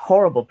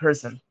horrible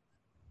person.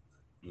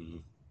 Mm-hmm.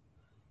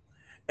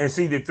 And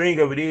see, the thing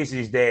of it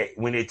is that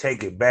when they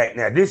take it back,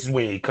 now this is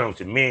when it comes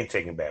to men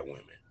taking back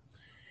women.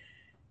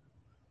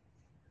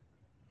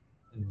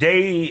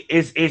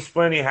 It's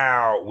funny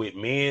how with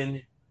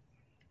men,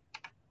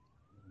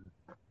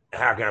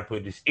 how can I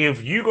put this?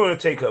 If you're going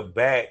to take her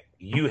back,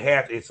 you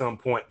have to at some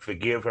point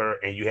forgive her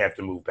and you have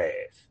to move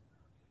past.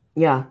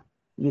 Yeah,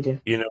 you do.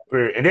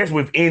 And that's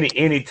with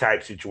any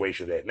type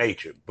situation of that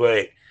nature.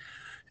 But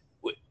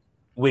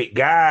with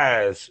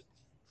guys,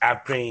 I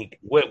think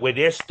where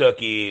they're stuck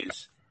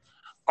is,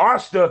 our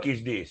stuck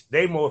is this.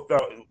 They more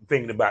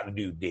thinking about the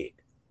dude dead.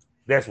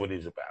 That's what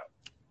it's about.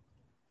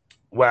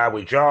 While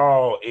with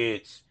y'all,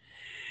 it's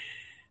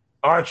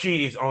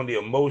Archie is on the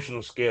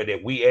emotional scale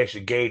that we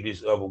actually gave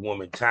this other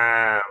woman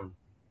time,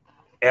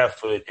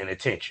 effort, and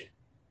attention.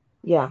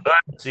 Yeah.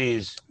 Us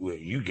is, well,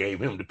 you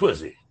gave him the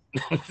pussy.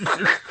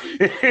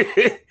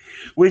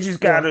 which is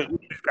kind of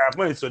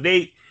funny.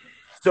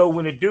 So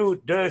when a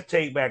dude does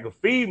take back a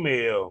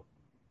female,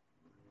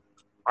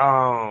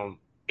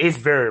 it's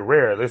very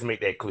rare. Let's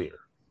make that clear.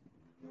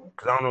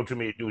 Because I don't know too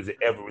many dudes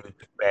that ever really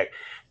took back.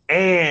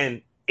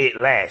 And it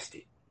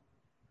lasted.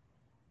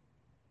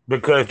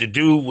 Because the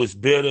dude was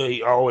bitter,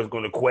 he always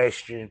going to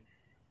question,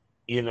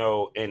 and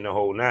the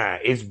whole nine.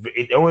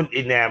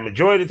 Now,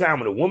 majority of the time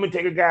when a woman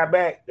take a guy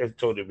back, that's a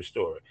totally different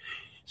story.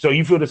 So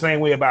you feel the same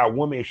way about a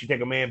woman if she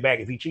take a man back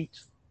if he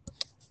cheats?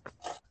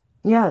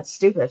 Yeah, it's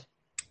stupid.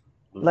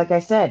 Like I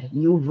said,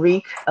 you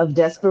reek of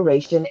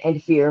desperation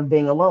and fear of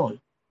being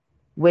alone,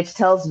 which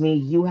tells me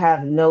you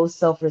have no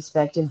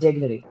self-respect and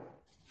dignity.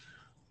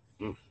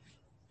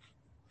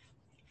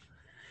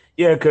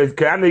 Yeah, because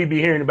I know you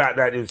be hearing about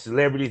that in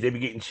celebrities, they be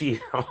getting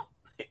cheated on,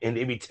 and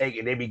they be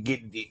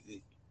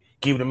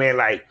giving the man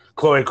like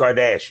Khloe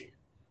Kardashian.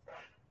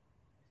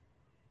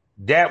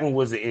 That one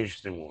was an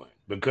interesting one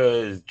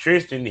because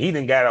Tristan, he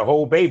done got a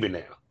whole baby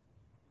now.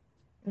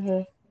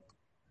 Mm-hmm.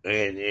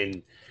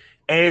 And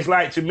it's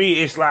like, to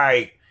me, it's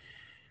like,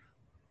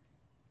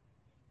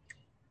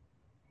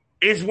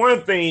 it's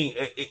one thing,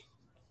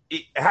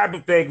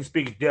 hypothetically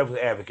speaking, devil's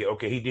advocate,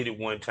 okay, he did it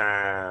one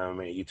time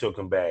and you took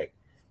him back.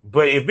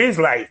 But if it's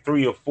like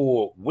 3 or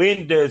 4,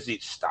 when does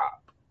it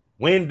stop?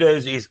 When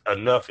does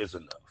enough is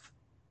enough?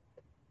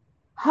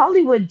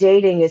 Hollywood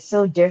dating is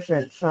so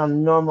different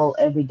from normal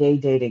everyday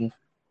dating.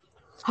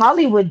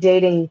 Hollywood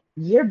dating,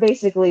 you're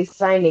basically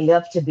signing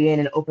up to be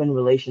in an open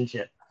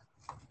relationship.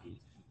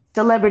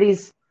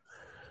 Celebrities,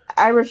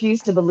 I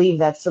refuse to believe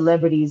that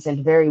celebrities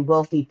and very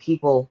wealthy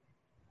people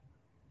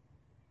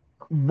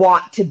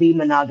want to be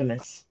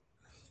monogamous.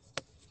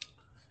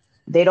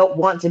 They don't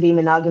want to be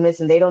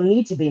monogamous and they don't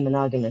need to be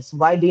monogamous.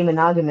 Why be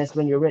monogamous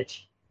when you're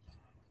rich?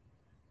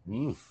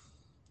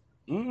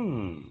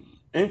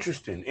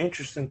 Interesting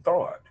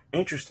thought.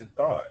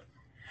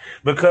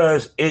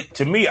 Because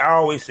to me, I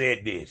always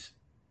said this.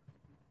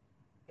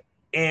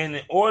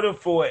 In order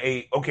for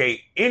any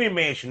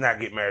man should not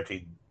get married to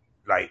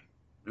like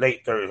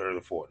late 30s, early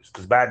 40s,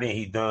 because by then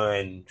he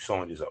done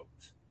sowing his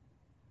oats.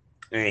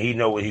 And he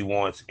know what he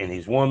wants in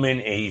his woman,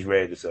 and he's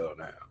ready to settle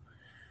down.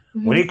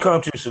 Mm-hmm. When it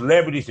comes to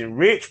celebrities and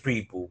rich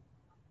people,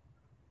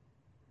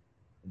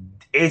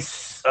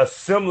 it's a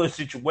similar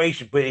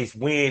situation, but it's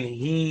when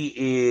he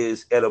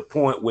is at a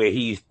point where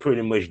he's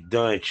pretty much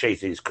done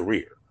chasing his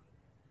career.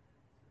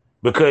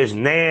 Because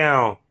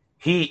now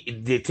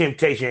the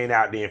temptation ain't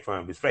out there in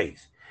front of his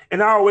face.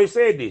 And I always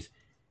said this,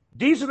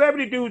 these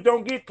celebrity dudes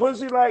don't get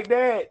pussy like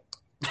that.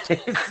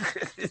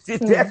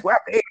 That's why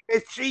they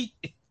cheat.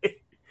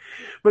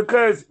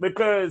 because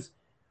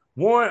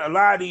one, a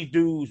lot of these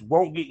dudes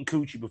won't get in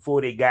coochie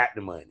before they got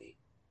the money.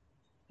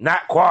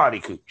 Not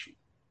quality coochie.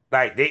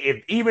 Like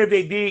even if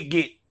they did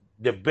get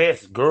the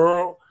best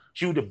girl,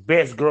 she was the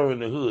best girl in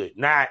the hood,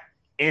 not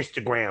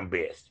Instagram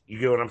best. You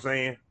get what I'm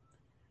saying?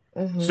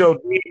 Mm-hmm. So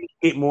they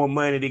get more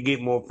money, they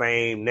get more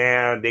fame.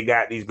 Now they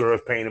got these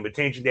girls paying them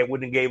attention that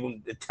wouldn't have gave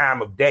them the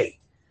time of day,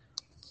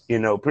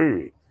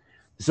 period.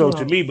 So to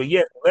Yeah. me, but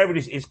yeah,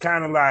 celebrities, it's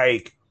kind of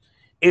like,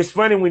 it's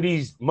funny when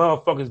these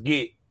motherfuckers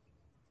get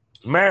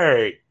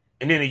married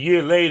and then a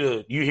year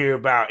later you hear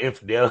about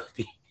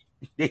infidelity.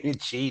 They done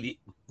cheated.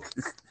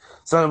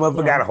 Some of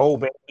them Yeah. got a whole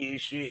baby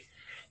and shit.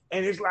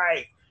 And it's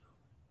like,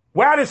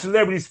 why do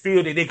celebrities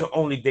feel that they can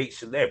only date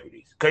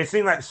celebrities? Because it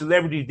seems like the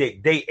celebrities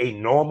that date a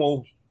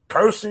normal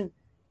person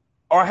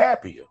are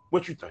happier.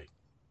 What you think?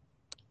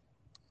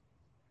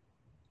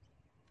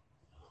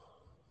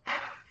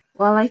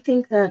 Well, I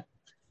think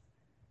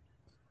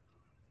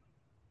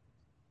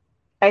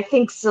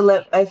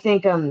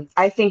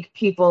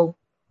people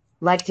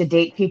like to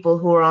date people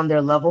who are on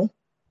their level.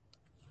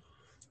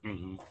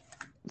 Mm-hmm.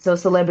 So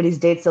celebrities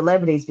date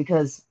celebrities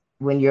because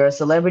when you're a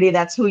celebrity,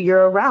 that's who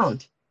you're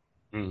around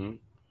Mm-hmm.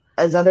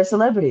 as other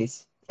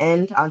celebrities.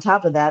 And on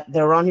top of that,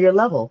 they're on your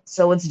level.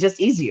 So it's just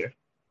easier.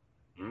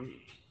 Mm-hmm.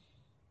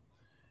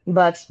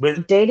 But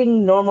But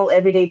dating normal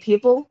everyday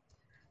people,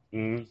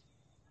 mm-hmm.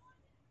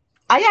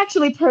 I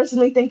actually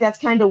personally think that's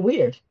kind of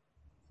weird.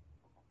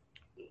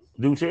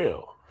 Do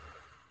tell.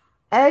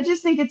 I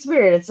just think it's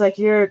weird. It's like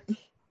you're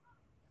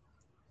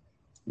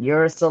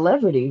a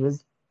celebrity.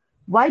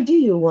 Why do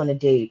you want to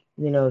date,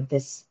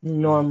 this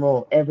Mm-hmm.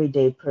 normal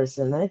everyday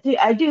person?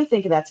 I do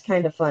think that's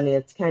kind of funny.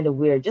 It's kind of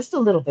weird, just a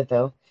little bit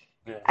though.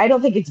 Yeah. I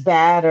don't think it's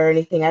bad or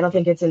anything. I don't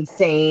think it's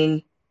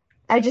insane.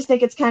 I just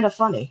think it's kind of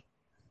funny.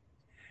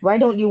 Why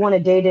don't you want to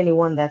date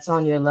anyone that's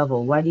on your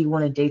level? Why do you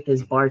want to date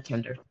this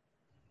bartender?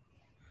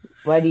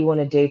 Why do you want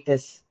to date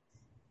this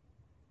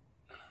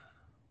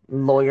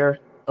lawyer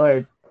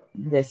or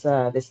this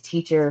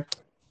teacher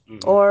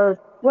Mm-hmm. or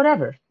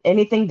whatever?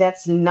 Anything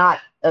that's not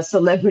a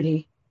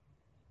celebrity.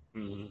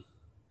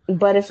 Mm-hmm.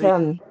 But if See,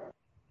 um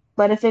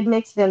but if it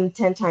makes them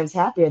 10 times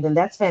happier, then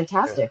that's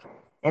fantastic.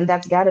 And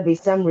that's got to be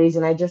some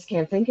reason. I just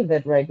can't think of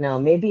it right now.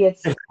 Maybe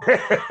it's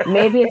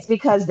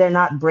because they're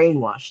not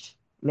brainwashed.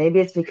 Maybe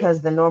it's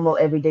because the normal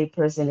everyday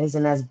person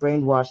isn't as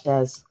brainwashed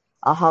as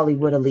a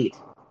Hollywood elite.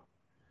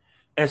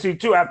 and see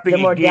too, I They're think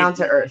it more gives, down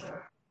to earth.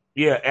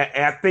 yeah,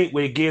 and I think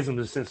what it gives them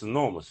is a sense of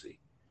normalcy.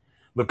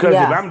 Because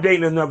if Yeah. I'm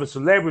dating another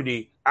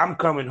celebrity, I'm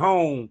coming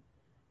home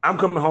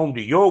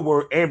to your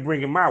work and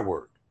bringing my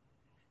work.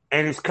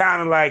 And it's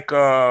kind of like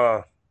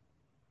an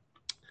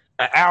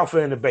alpha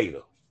and a beta.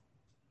 Yeah.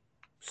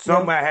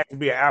 Somebody has to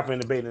be an alpha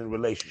and a beta in a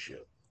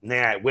relationship.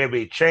 Now, whether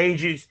it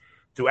changes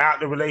throughout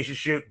the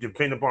relationship,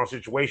 depending upon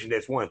situation,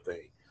 that's one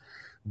thing.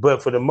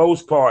 But for the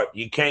most part,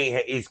 you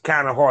can't. It's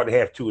kind of hard to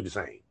have two of the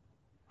same.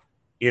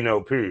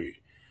 Period.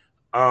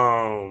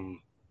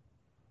 Um,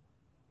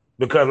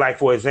 because, like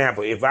for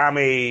example, if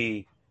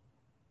they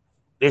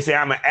say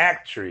I'm an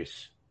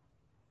actress,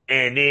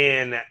 and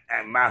then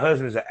my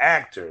husband's an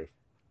actor,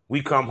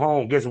 we come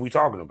home. Guess what we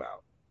talking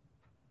about?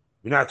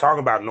 We're not talking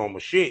about normal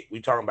shit.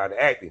 We talking about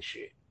the acting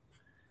shit.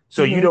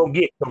 So you Hmm. don't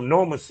get some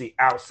normalcy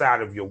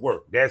outside of your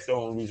work. That's the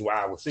only reason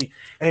why I would see.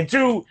 And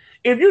two,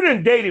 if you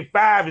done dated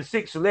 5 or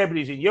 6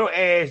 celebrities and your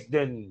ass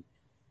done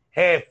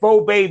had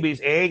 4 babies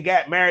and ain't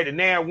got married to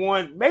now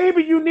one,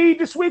 maybe you need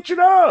to switch it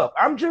up.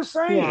 I'm just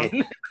Yeah.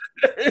 saying.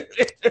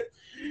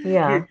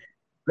 Yeah.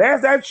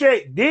 Last I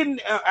checked,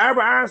 didn't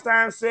Albert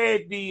Einstein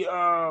said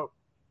the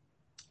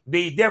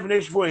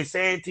definition for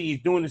insanity is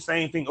doing the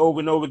same thing over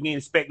and over again,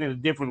 expecting a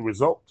different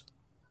result.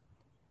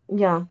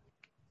 Yeah.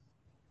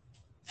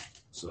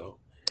 So,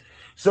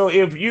 so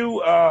if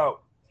you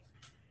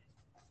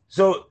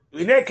so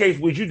in that case,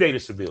 would you date a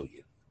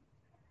civilian?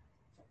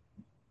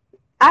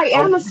 I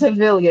Oh, am a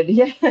civilian.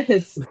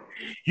 Yes.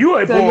 you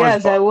a So porn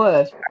yes, star. I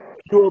would.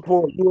 You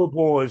a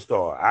porn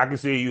star. I can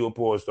say you a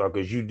porn star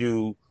because you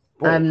do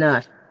porn. I'm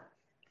not.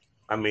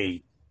 I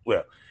mean,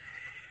 well,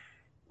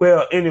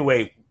 well.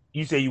 Anyway,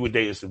 you say you would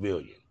date a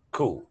civilian.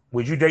 Cool.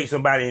 Would you date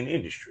somebody in the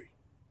industry?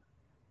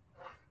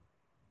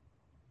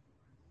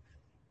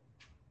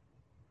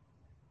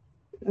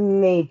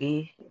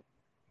 Maybe.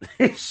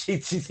 She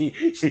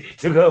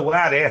took her a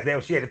while to ask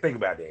that. She had to think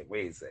about that.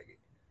 Wait a second.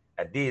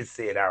 I did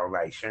say it. I don't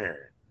like sharing.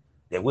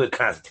 That would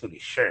constitute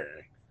as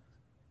sharing.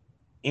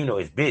 Even though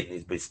it's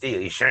business, but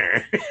still it's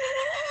sharing.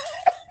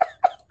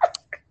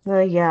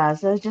 Yeah,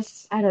 so it's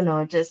just I don't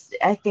know,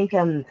 I think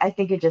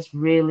it just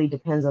really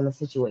depends on the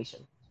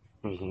situation.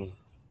 Mm-hmm.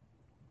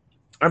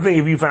 I think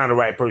if you found the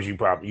right person,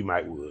 you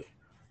might would,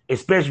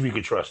 especially if you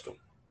could trust them,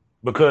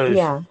 because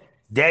Yeah.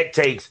 that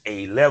takes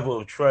a level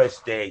of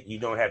trust that you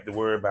don't have to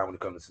worry about when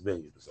it comes to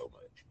civilians so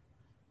much.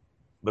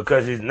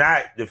 Because it's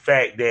not the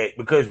fact that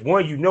because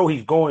one,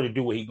 he's going to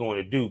do what he's going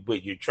to do,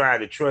 but you're trying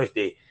to trust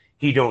that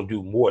he don't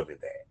do more than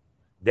that.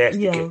 That's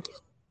the Yeah. kicker.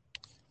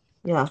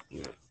 Yeah.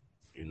 Yeah.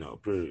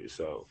 Period.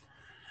 So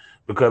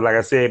because like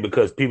I said,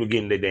 because people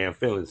getting their damn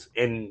feelings.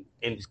 And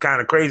it's kind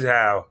of crazy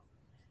how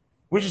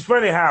which is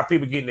funny how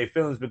people getting their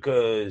feelings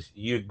because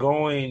you're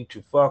going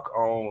to fuck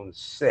on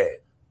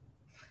set.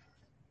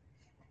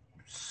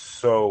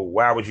 So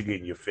why would you get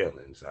in your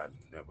feelings? I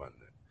never.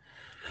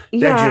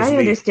 Yeah, That's just I me.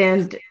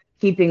 understand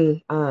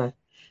keeping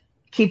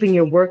keeping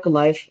your work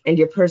life and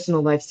your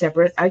personal life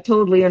separate. I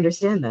totally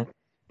understand that.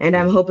 And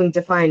I'm hoping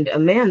to find a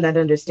man that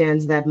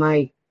understands that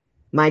my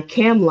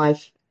cam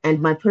life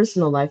and my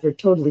personal life are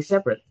totally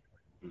separate.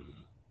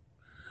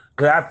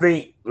 Cause I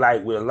think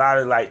like with a lot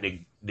of like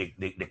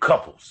the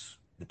couples,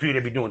 the people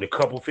that be doing the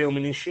couple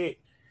filming and shit.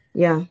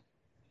 Yeah.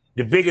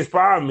 The biggest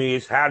problem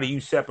is how do you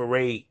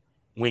separate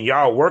when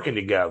y'all working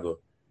together?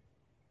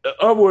 In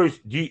other words,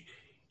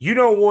 you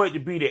don't want it to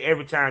be that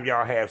every time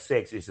y'all have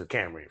sex, it's a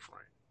camera in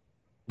front.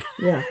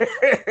 Yeah.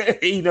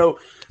 You know,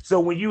 so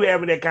when you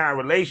having that kind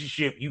of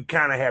relationship, you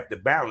kind of have to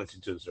balance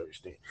it to a certain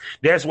extent.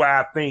 That's why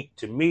I think,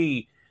 to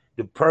me,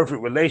 the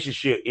perfect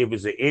relationship, if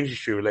it's an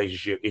industry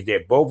relationship, is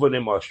that both of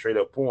them are straight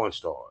up porn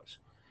stars.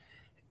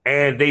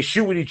 And they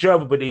shoot with each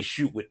other, but they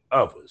shoot with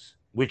others,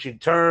 which in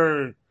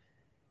turn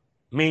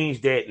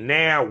means that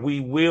now we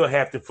will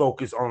have to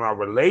focus on our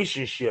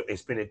relationship and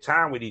spending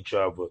time with each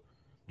other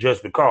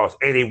just because.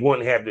 And it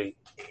wouldn't have to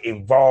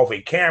involve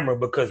a camera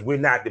because we're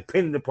not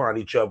dependent upon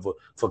each other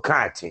for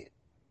content.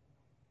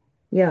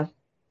 Yeah.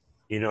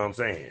 You know what I'm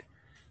saying?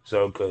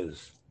 So,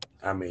 because,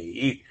 I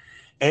mean,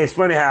 and it's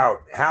funny how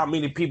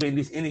many people in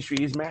this industry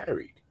is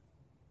married.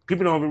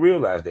 People don't even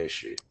realize that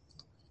shit.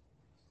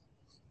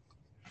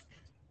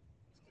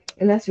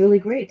 And that's really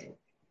great.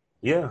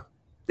 Yeah.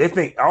 They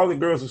think all the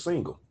girls are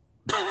single.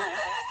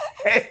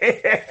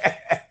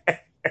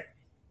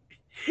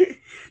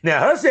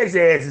 Now, her sexy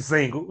ass is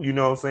single, you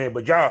know what I'm saying?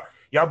 But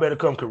y'all better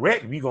come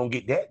correct if you're going to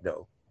get that,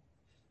 though.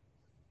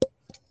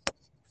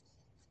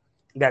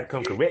 You got to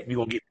come correct if you're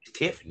going to get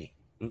Tiffany.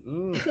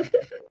 Mm-mm.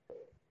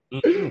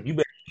 Mm-mm. You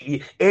better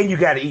eat, and you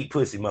got to eat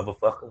pussy,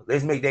 motherfucker.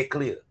 Let's make that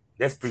clear.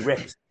 That's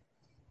prerequisite.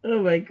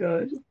 Oh, my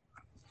God.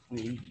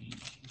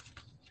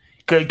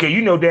 Because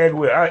you know dang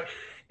well,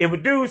 if a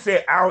dude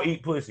said, I don't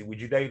eat pussy, would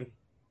you date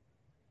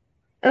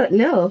him?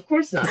 No, of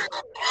course not.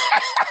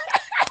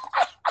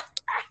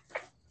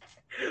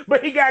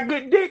 But he got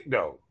good dick,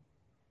 though.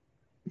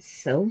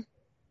 So?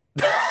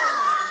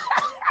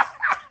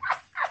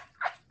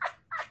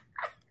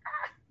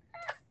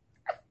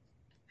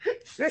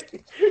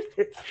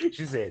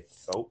 She said,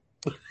 so?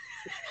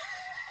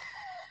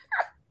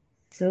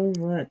 So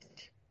what?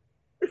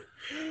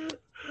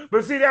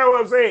 But see, that's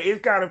what I'm saying.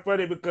 It's kind of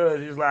funny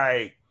because it's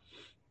like,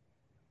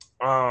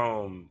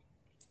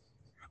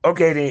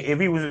 okay, then if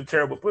he was a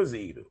terrible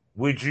pussy eater,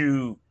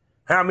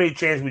 how many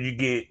chances would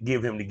you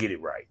give him to get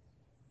it right?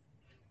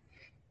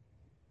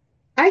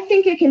 I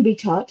think it can be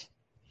taught.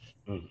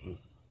 Mm-hmm.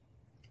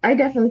 I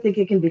definitely think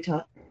it can be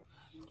taught.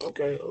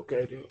 Okay.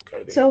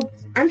 So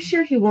I'm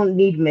sure he won't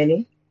need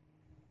many.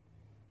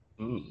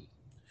 Mm.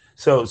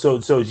 So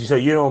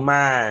you don't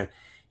mind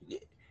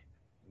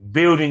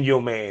building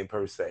your man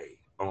per se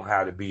on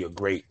how to be a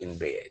great in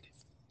bed.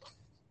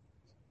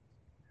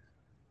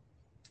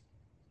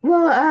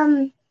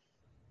 Well,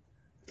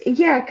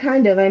 yeah,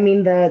 kind of. I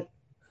mean,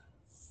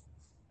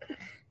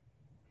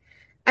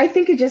 I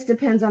think it just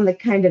depends on the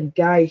kind of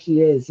guy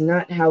he is,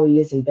 not how he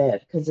is in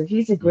bed. Because if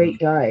he's a great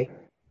guy,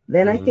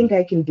 then I think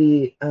I can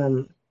be,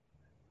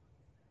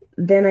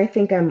 then I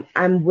think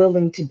I'm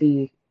willing to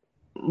be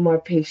more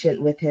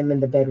patient with him in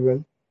the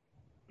bedroom.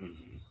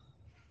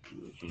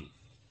 Mm-hmm.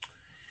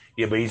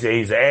 Yeah, but he said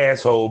he's an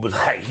asshole, but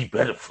like he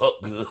better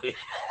fuck good.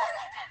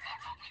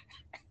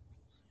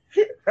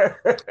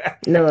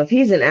 No, if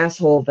he's an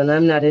asshole, then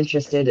I'm not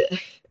interested.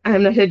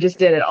 I'm not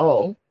interested at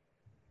all.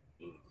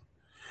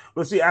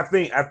 But see, I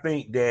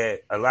think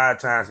that a lot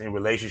of times in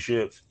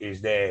relationships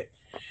is that,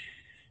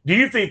 do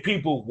you think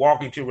people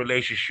walk into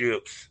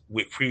relationships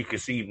with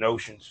preconceived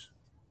notions?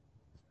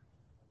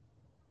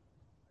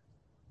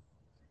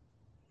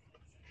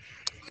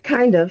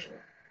 Kind of.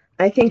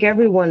 I think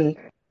everybody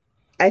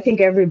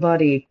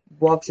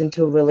walks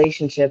into a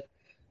relationship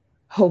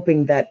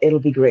hoping that it'll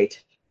be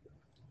great.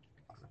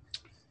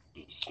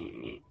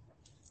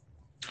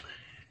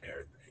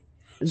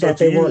 That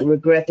they won't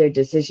regret their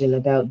decision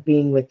about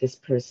being with this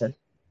person.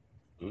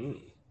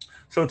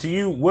 So to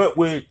you, what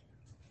would,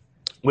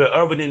 well,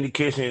 other than the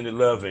kissing and the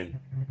loving,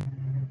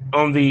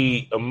 on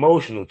the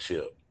emotional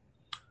tip,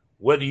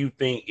 what do you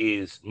think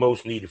is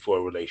most needed for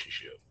a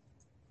relationship?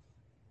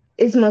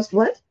 Is most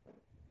what?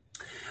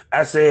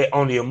 I said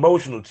on the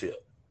emotional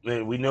tip.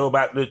 And we know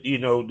about the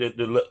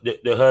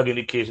hugging,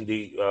 the kissing,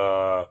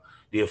 the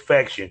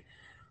affection,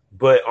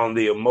 but on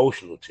the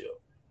emotional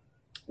tip,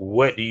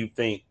 what do you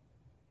think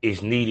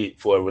is needed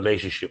for a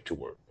relationship to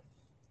work?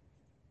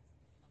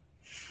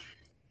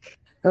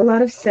 A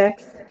lot of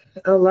sex,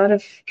 a lot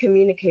of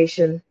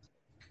communication,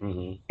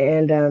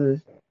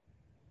 and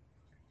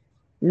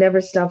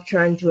never stop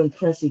trying to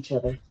impress each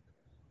other.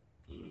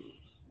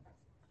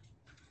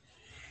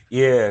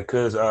 Yeah,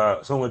 because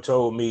someone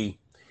told me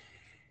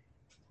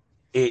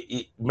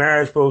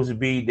marriage supposed to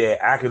be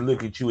that I could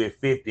look at you at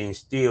 50 and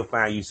still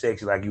find you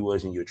sexy like you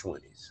was in your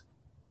 20s.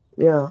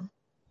 Yeah.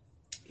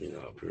 You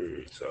know,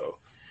 period.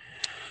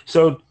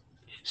 So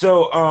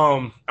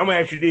I'm gonna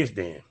ask you this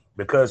then,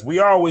 because we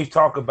always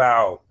talk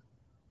about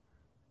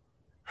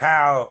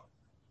how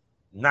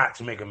not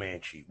to make a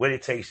man cheat, what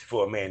it takes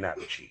for a man not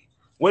to cheat,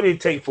 what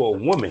it takes for a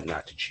woman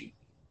not to cheat.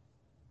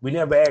 We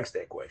never asked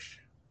that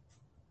question.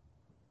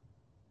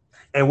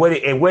 And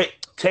what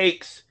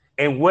takes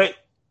and what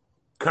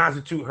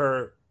constitute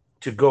her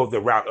to go the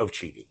route of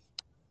cheating?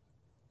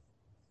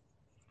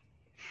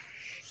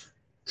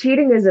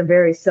 Cheating is a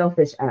very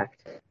selfish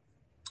act.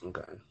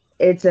 Okay.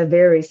 It's a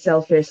very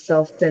selfish,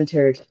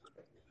 self-centered,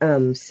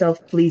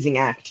 self-pleasing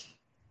act.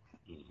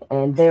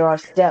 And there are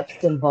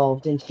steps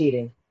involved in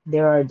cheating.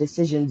 There are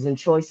decisions and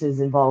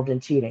choices involved in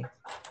cheating.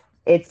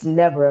 It's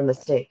never a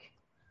mistake,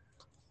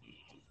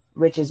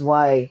 which is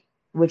why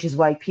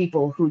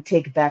people who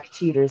take back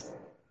cheaters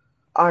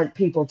aren't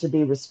people to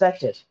be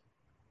respected.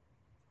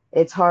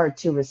 It's hard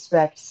to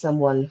respect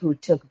someone who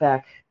took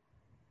back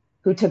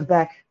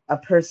a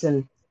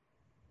person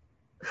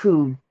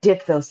who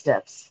did those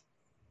steps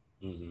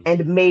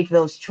and made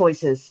those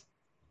choices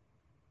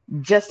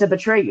just to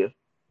betray you.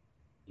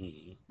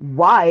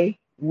 Why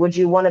would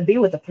you want to be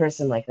with a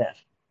person like that?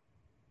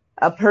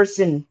 A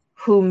person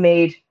who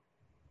made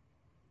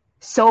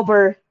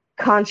sober,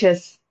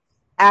 conscious,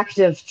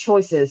 active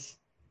choices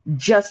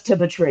just to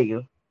betray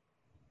you,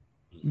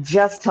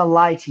 just to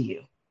lie to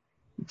you,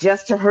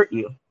 just to hurt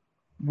you.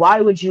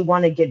 Why would you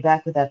want to get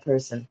back with that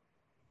person?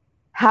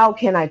 How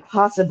can I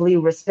possibly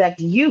respect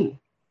you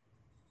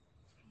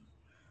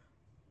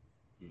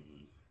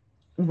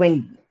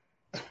when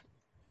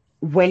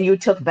you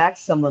took back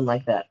someone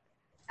like that?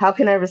 How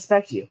can I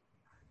respect you?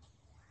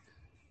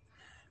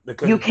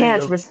 Because you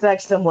can't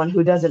respect someone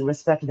who doesn't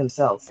respect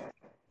themselves.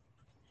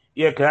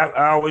 Yeah, because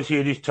I always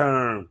hear this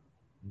term,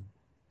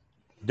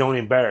 don't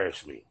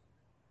embarrass me.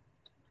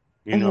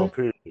 You know,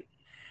 period.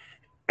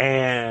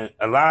 And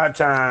a lot of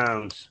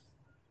times,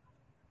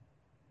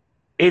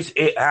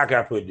 how can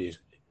I put this?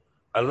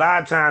 A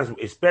lot of times,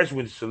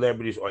 especially with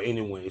celebrities or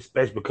anyone,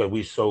 especially because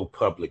we're so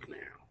public now,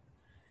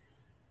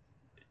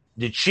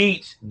 the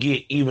cheats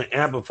get even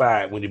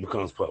amplified when it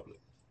becomes public.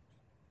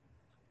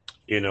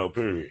 You know,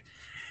 period.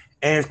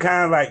 And it's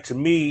kind of like, to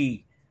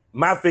me,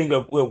 my thing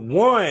of, well,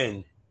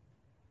 one,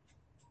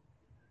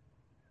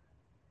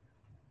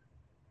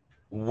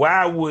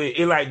 why would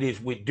it like this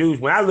with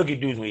dudes? When I look at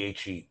dudes when they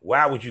cheat,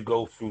 why would you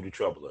go through the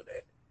trouble of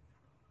that?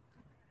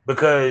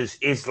 Because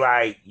it's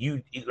like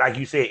you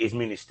said, it's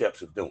many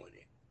steps of doing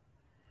it.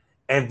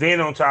 And then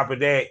on top of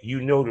that,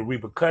 you know the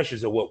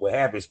repercussions of what will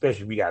happen,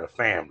 especially if you got a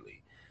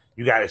family.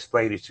 You got to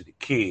explain this to the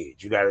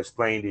kids. You got to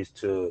explain this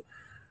to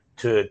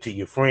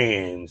your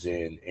friends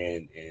and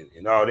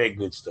all that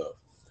good stuff.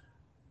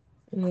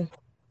 You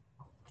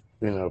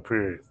know,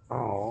 period.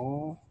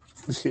 Oh.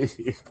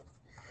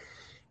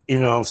 You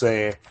know what I'm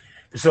saying?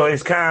 So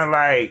it's kind of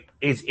like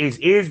it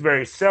is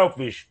very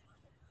selfish.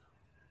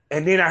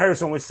 And then I heard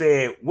someone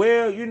say,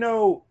 well, you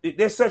know,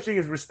 there's such thing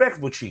as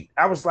respectable cheat.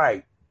 I was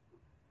like,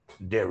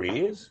 there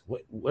is?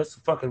 What's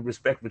the fucking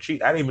respectable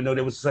cheat? I didn't even know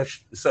there was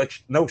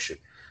such notion.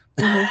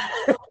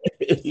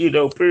 You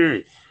know,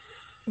 period.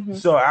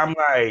 So I'm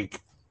like,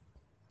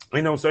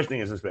 ain't no such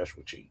thing as a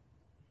respectable cheat.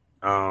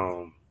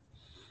 Now,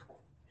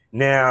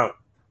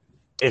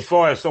 as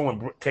far as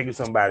someone taking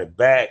somebody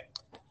back,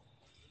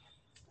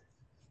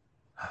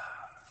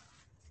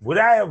 if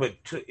I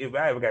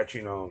ever got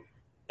cheated on,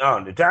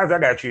 the times I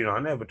got cheated on,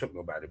 I never took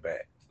nobody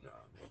back. No,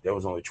 there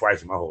was only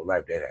twice in my whole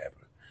life that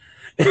happened.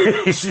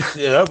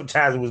 The other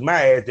times it was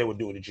my ass that would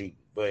do the cheating.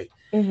 But,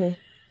 you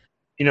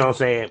know what I'm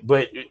saying?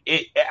 But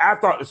I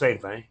thought the same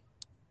thing,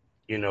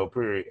 you know,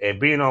 period. And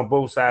being on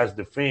both sides of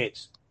the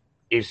fence,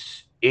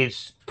 it's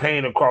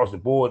pain across the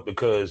board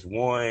because,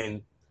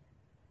 one,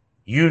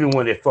 you the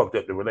one that fucked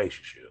up the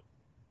relationship.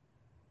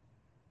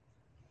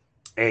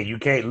 And you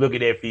can't look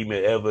at that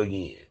female ever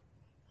again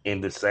in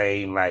the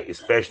same light,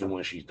 especially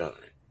when she's done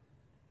it.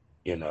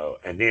 You know,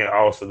 and then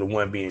also the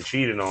one being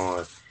cheated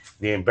on,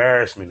 the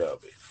embarrassment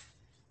of it.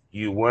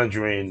 You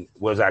wondering,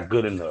 was I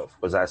good enough?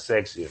 Was I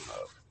sexy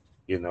enough?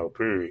 You know,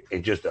 period.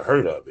 And just the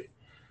hurt of it.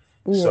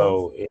 Yeah.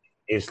 So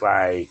it's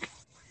like,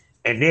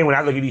 and then when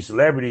I look at these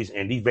celebrities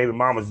and these baby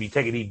mamas be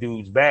taking these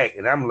dudes back,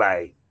 and I'm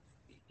like,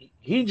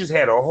 he just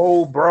had a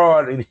whole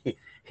broad, and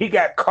he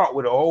got caught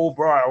with a whole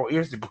broad on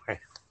Instagram.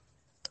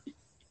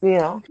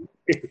 Yeah.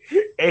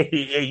 and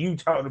you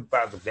talking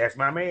about that's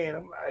my man.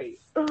 I'm like,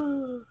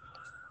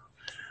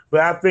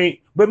 but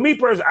me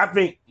personally, I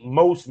think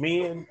most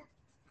men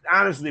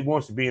honestly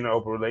wants to be in an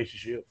open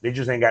relationship. They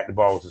just ain't got the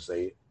balls to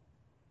say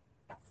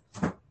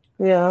it.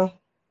 Yeah.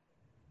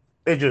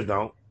 They just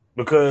don't.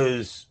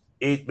 Because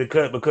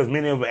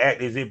many of them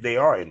act as if they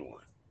are in one.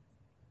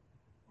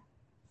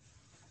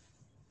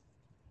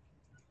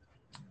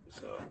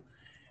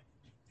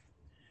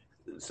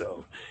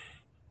 So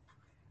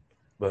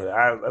but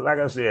like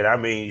I said, I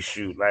mean,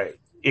 shoot, like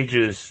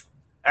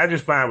I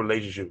just find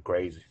relationship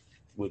crazy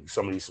with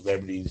some of these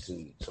celebrities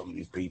and some of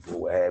these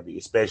people, what have you,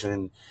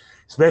 especially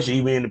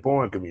even in the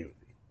porn community,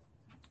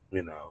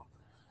 you know.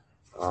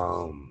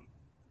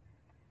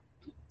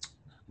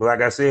 But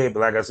like I said,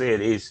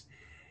 it's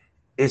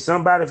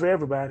somebody for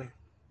everybody.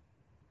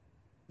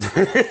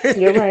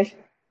 You're right.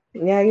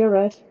 Yeah, you're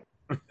right.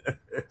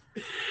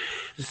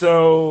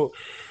 So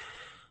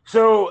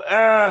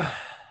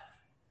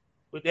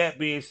with that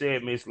being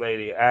said, Miss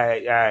Lady,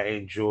 I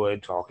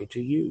enjoyed talking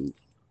to you.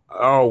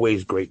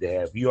 Always great to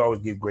have you.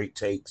 Always give great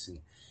takes and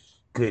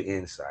good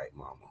insight,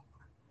 Mama.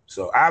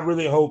 So I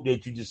really hope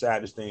that you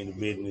decide to stay in the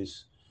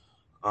business.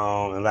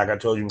 And like I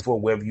told you before,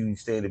 whether you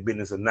stay in the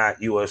business or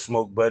not, you are a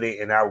smoke buddy,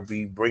 and I will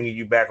be bringing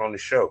you back on the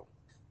show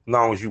as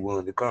long as you're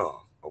willing to come.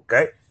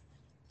 Okay?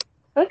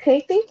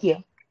 Okay, thank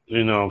you.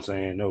 You know what I'm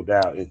saying? No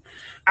doubt. And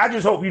I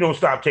just hope you don't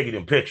stop taking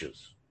them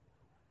pictures.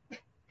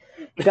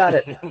 Got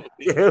it.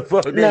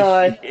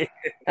 No,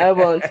 I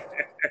won't.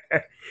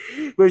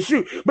 But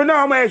shoot. But no,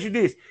 I'm going to ask you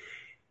this.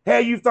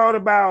 Have you thought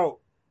about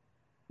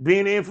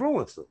being an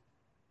influencer?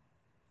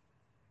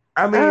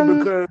 I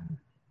mean,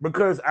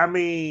 because I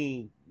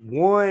mean,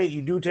 one,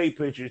 you do take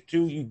pictures.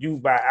 Two, you do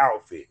buy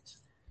outfits.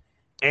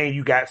 And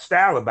you got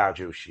style about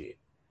your shit.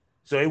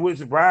 So it wouldn't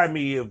surprise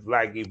me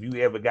if you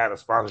ever got a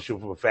sponsorship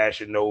from a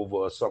Fashion Nova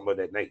or something of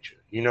that nature.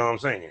 You know what I'm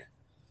saying?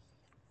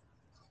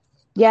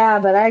 Yeah,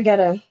 but I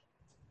gotta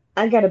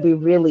be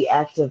really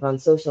active on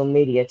social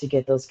media to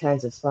get those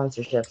kinds of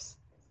sponsorships.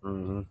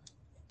 Mm-hmm.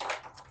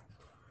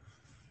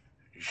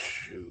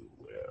 Shoot,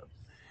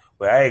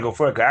 well, I ain't gonna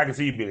front. I can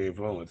see you being an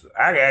influencer.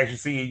 I can actually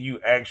see you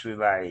actually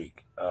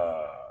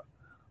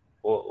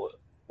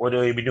what do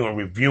they be doing?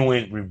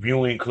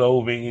 Reviewing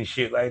clothing and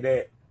shit like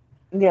that.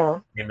 Yeah.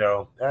 You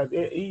know,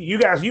 you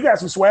got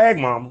some swag,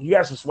 Mama. You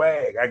got some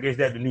swag. I guess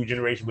that's the new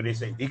generation, but they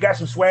say you got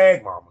some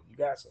swag, Mama. You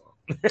got some.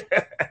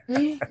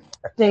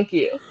 Thank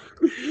you.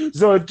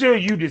 So until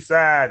you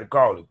decide to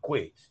call it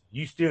quits,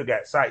 you still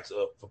got sites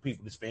up for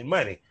people to spend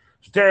money.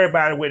 So tell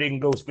everybody where they can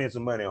go spend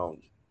some money on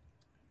you.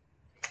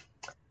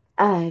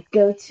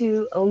 Go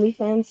to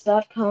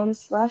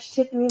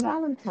onlyfans.com/Tiffany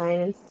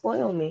Valentine and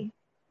spoil me.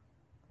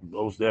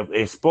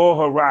 And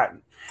spoil her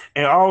rotten.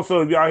 And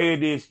also, if y'all hear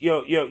this,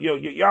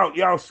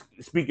 y'all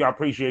speak your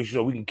appreciation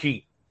so we can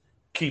keep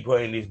her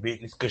in this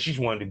business because she's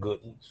one of the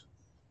good ones.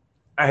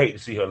 I hate to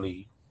see her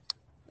leave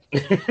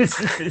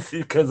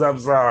because I'm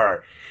sorry.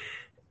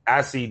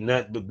 I see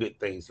nothing but good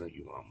things from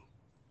you, Mama.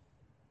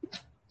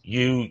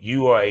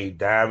 You are a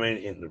diamond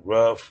in the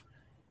rough.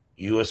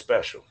 You are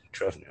special.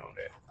 Trust me on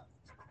that.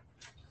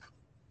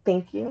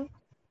 Thank you.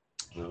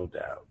 No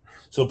doubt.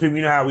 So, people,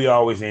 you know how we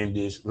always end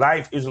this.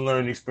 Life is a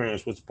learning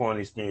experience. What's the point of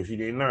the experience? You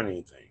didn't learn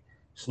anything.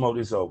 Smoke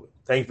this over.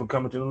 Thanks for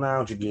coming to the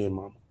lounge again,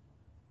 Mama.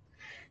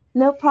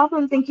 No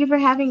problem. Thank you for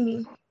having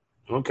me.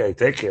 Okay,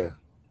 take care.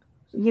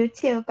 You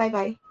too.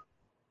 Bye-bye.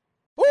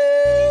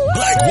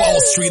 Black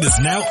Wall Street is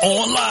now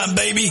online,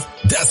 baby.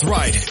 That's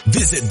right.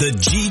 Visit the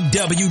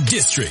GW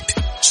District.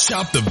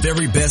 Shop the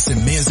very best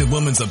in men's and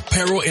women's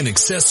apparel and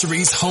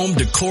accessories, home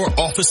decor,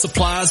 office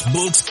supplies,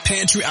 books,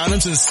 pantry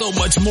items, and so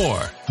much more.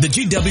 The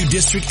GW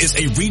District is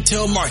a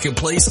retail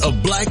marketplace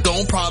of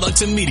black-owned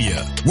products and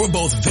media. We're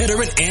both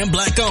veteran and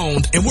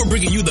black-owned, and we're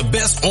bringing you the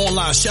best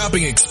online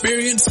shopping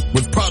experience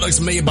with products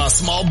made by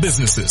small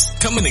businesses.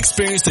 Come and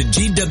experience the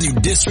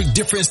GW District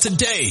difference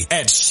today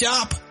at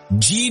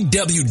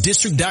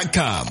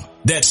shopgwdistrict.com.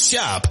 That's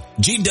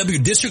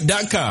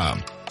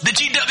shopgwdistrict.com. The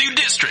GW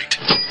District,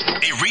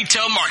 a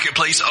retail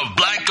marketplace of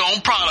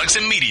black-owned products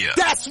and media.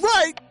 That's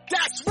right.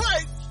 That's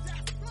right.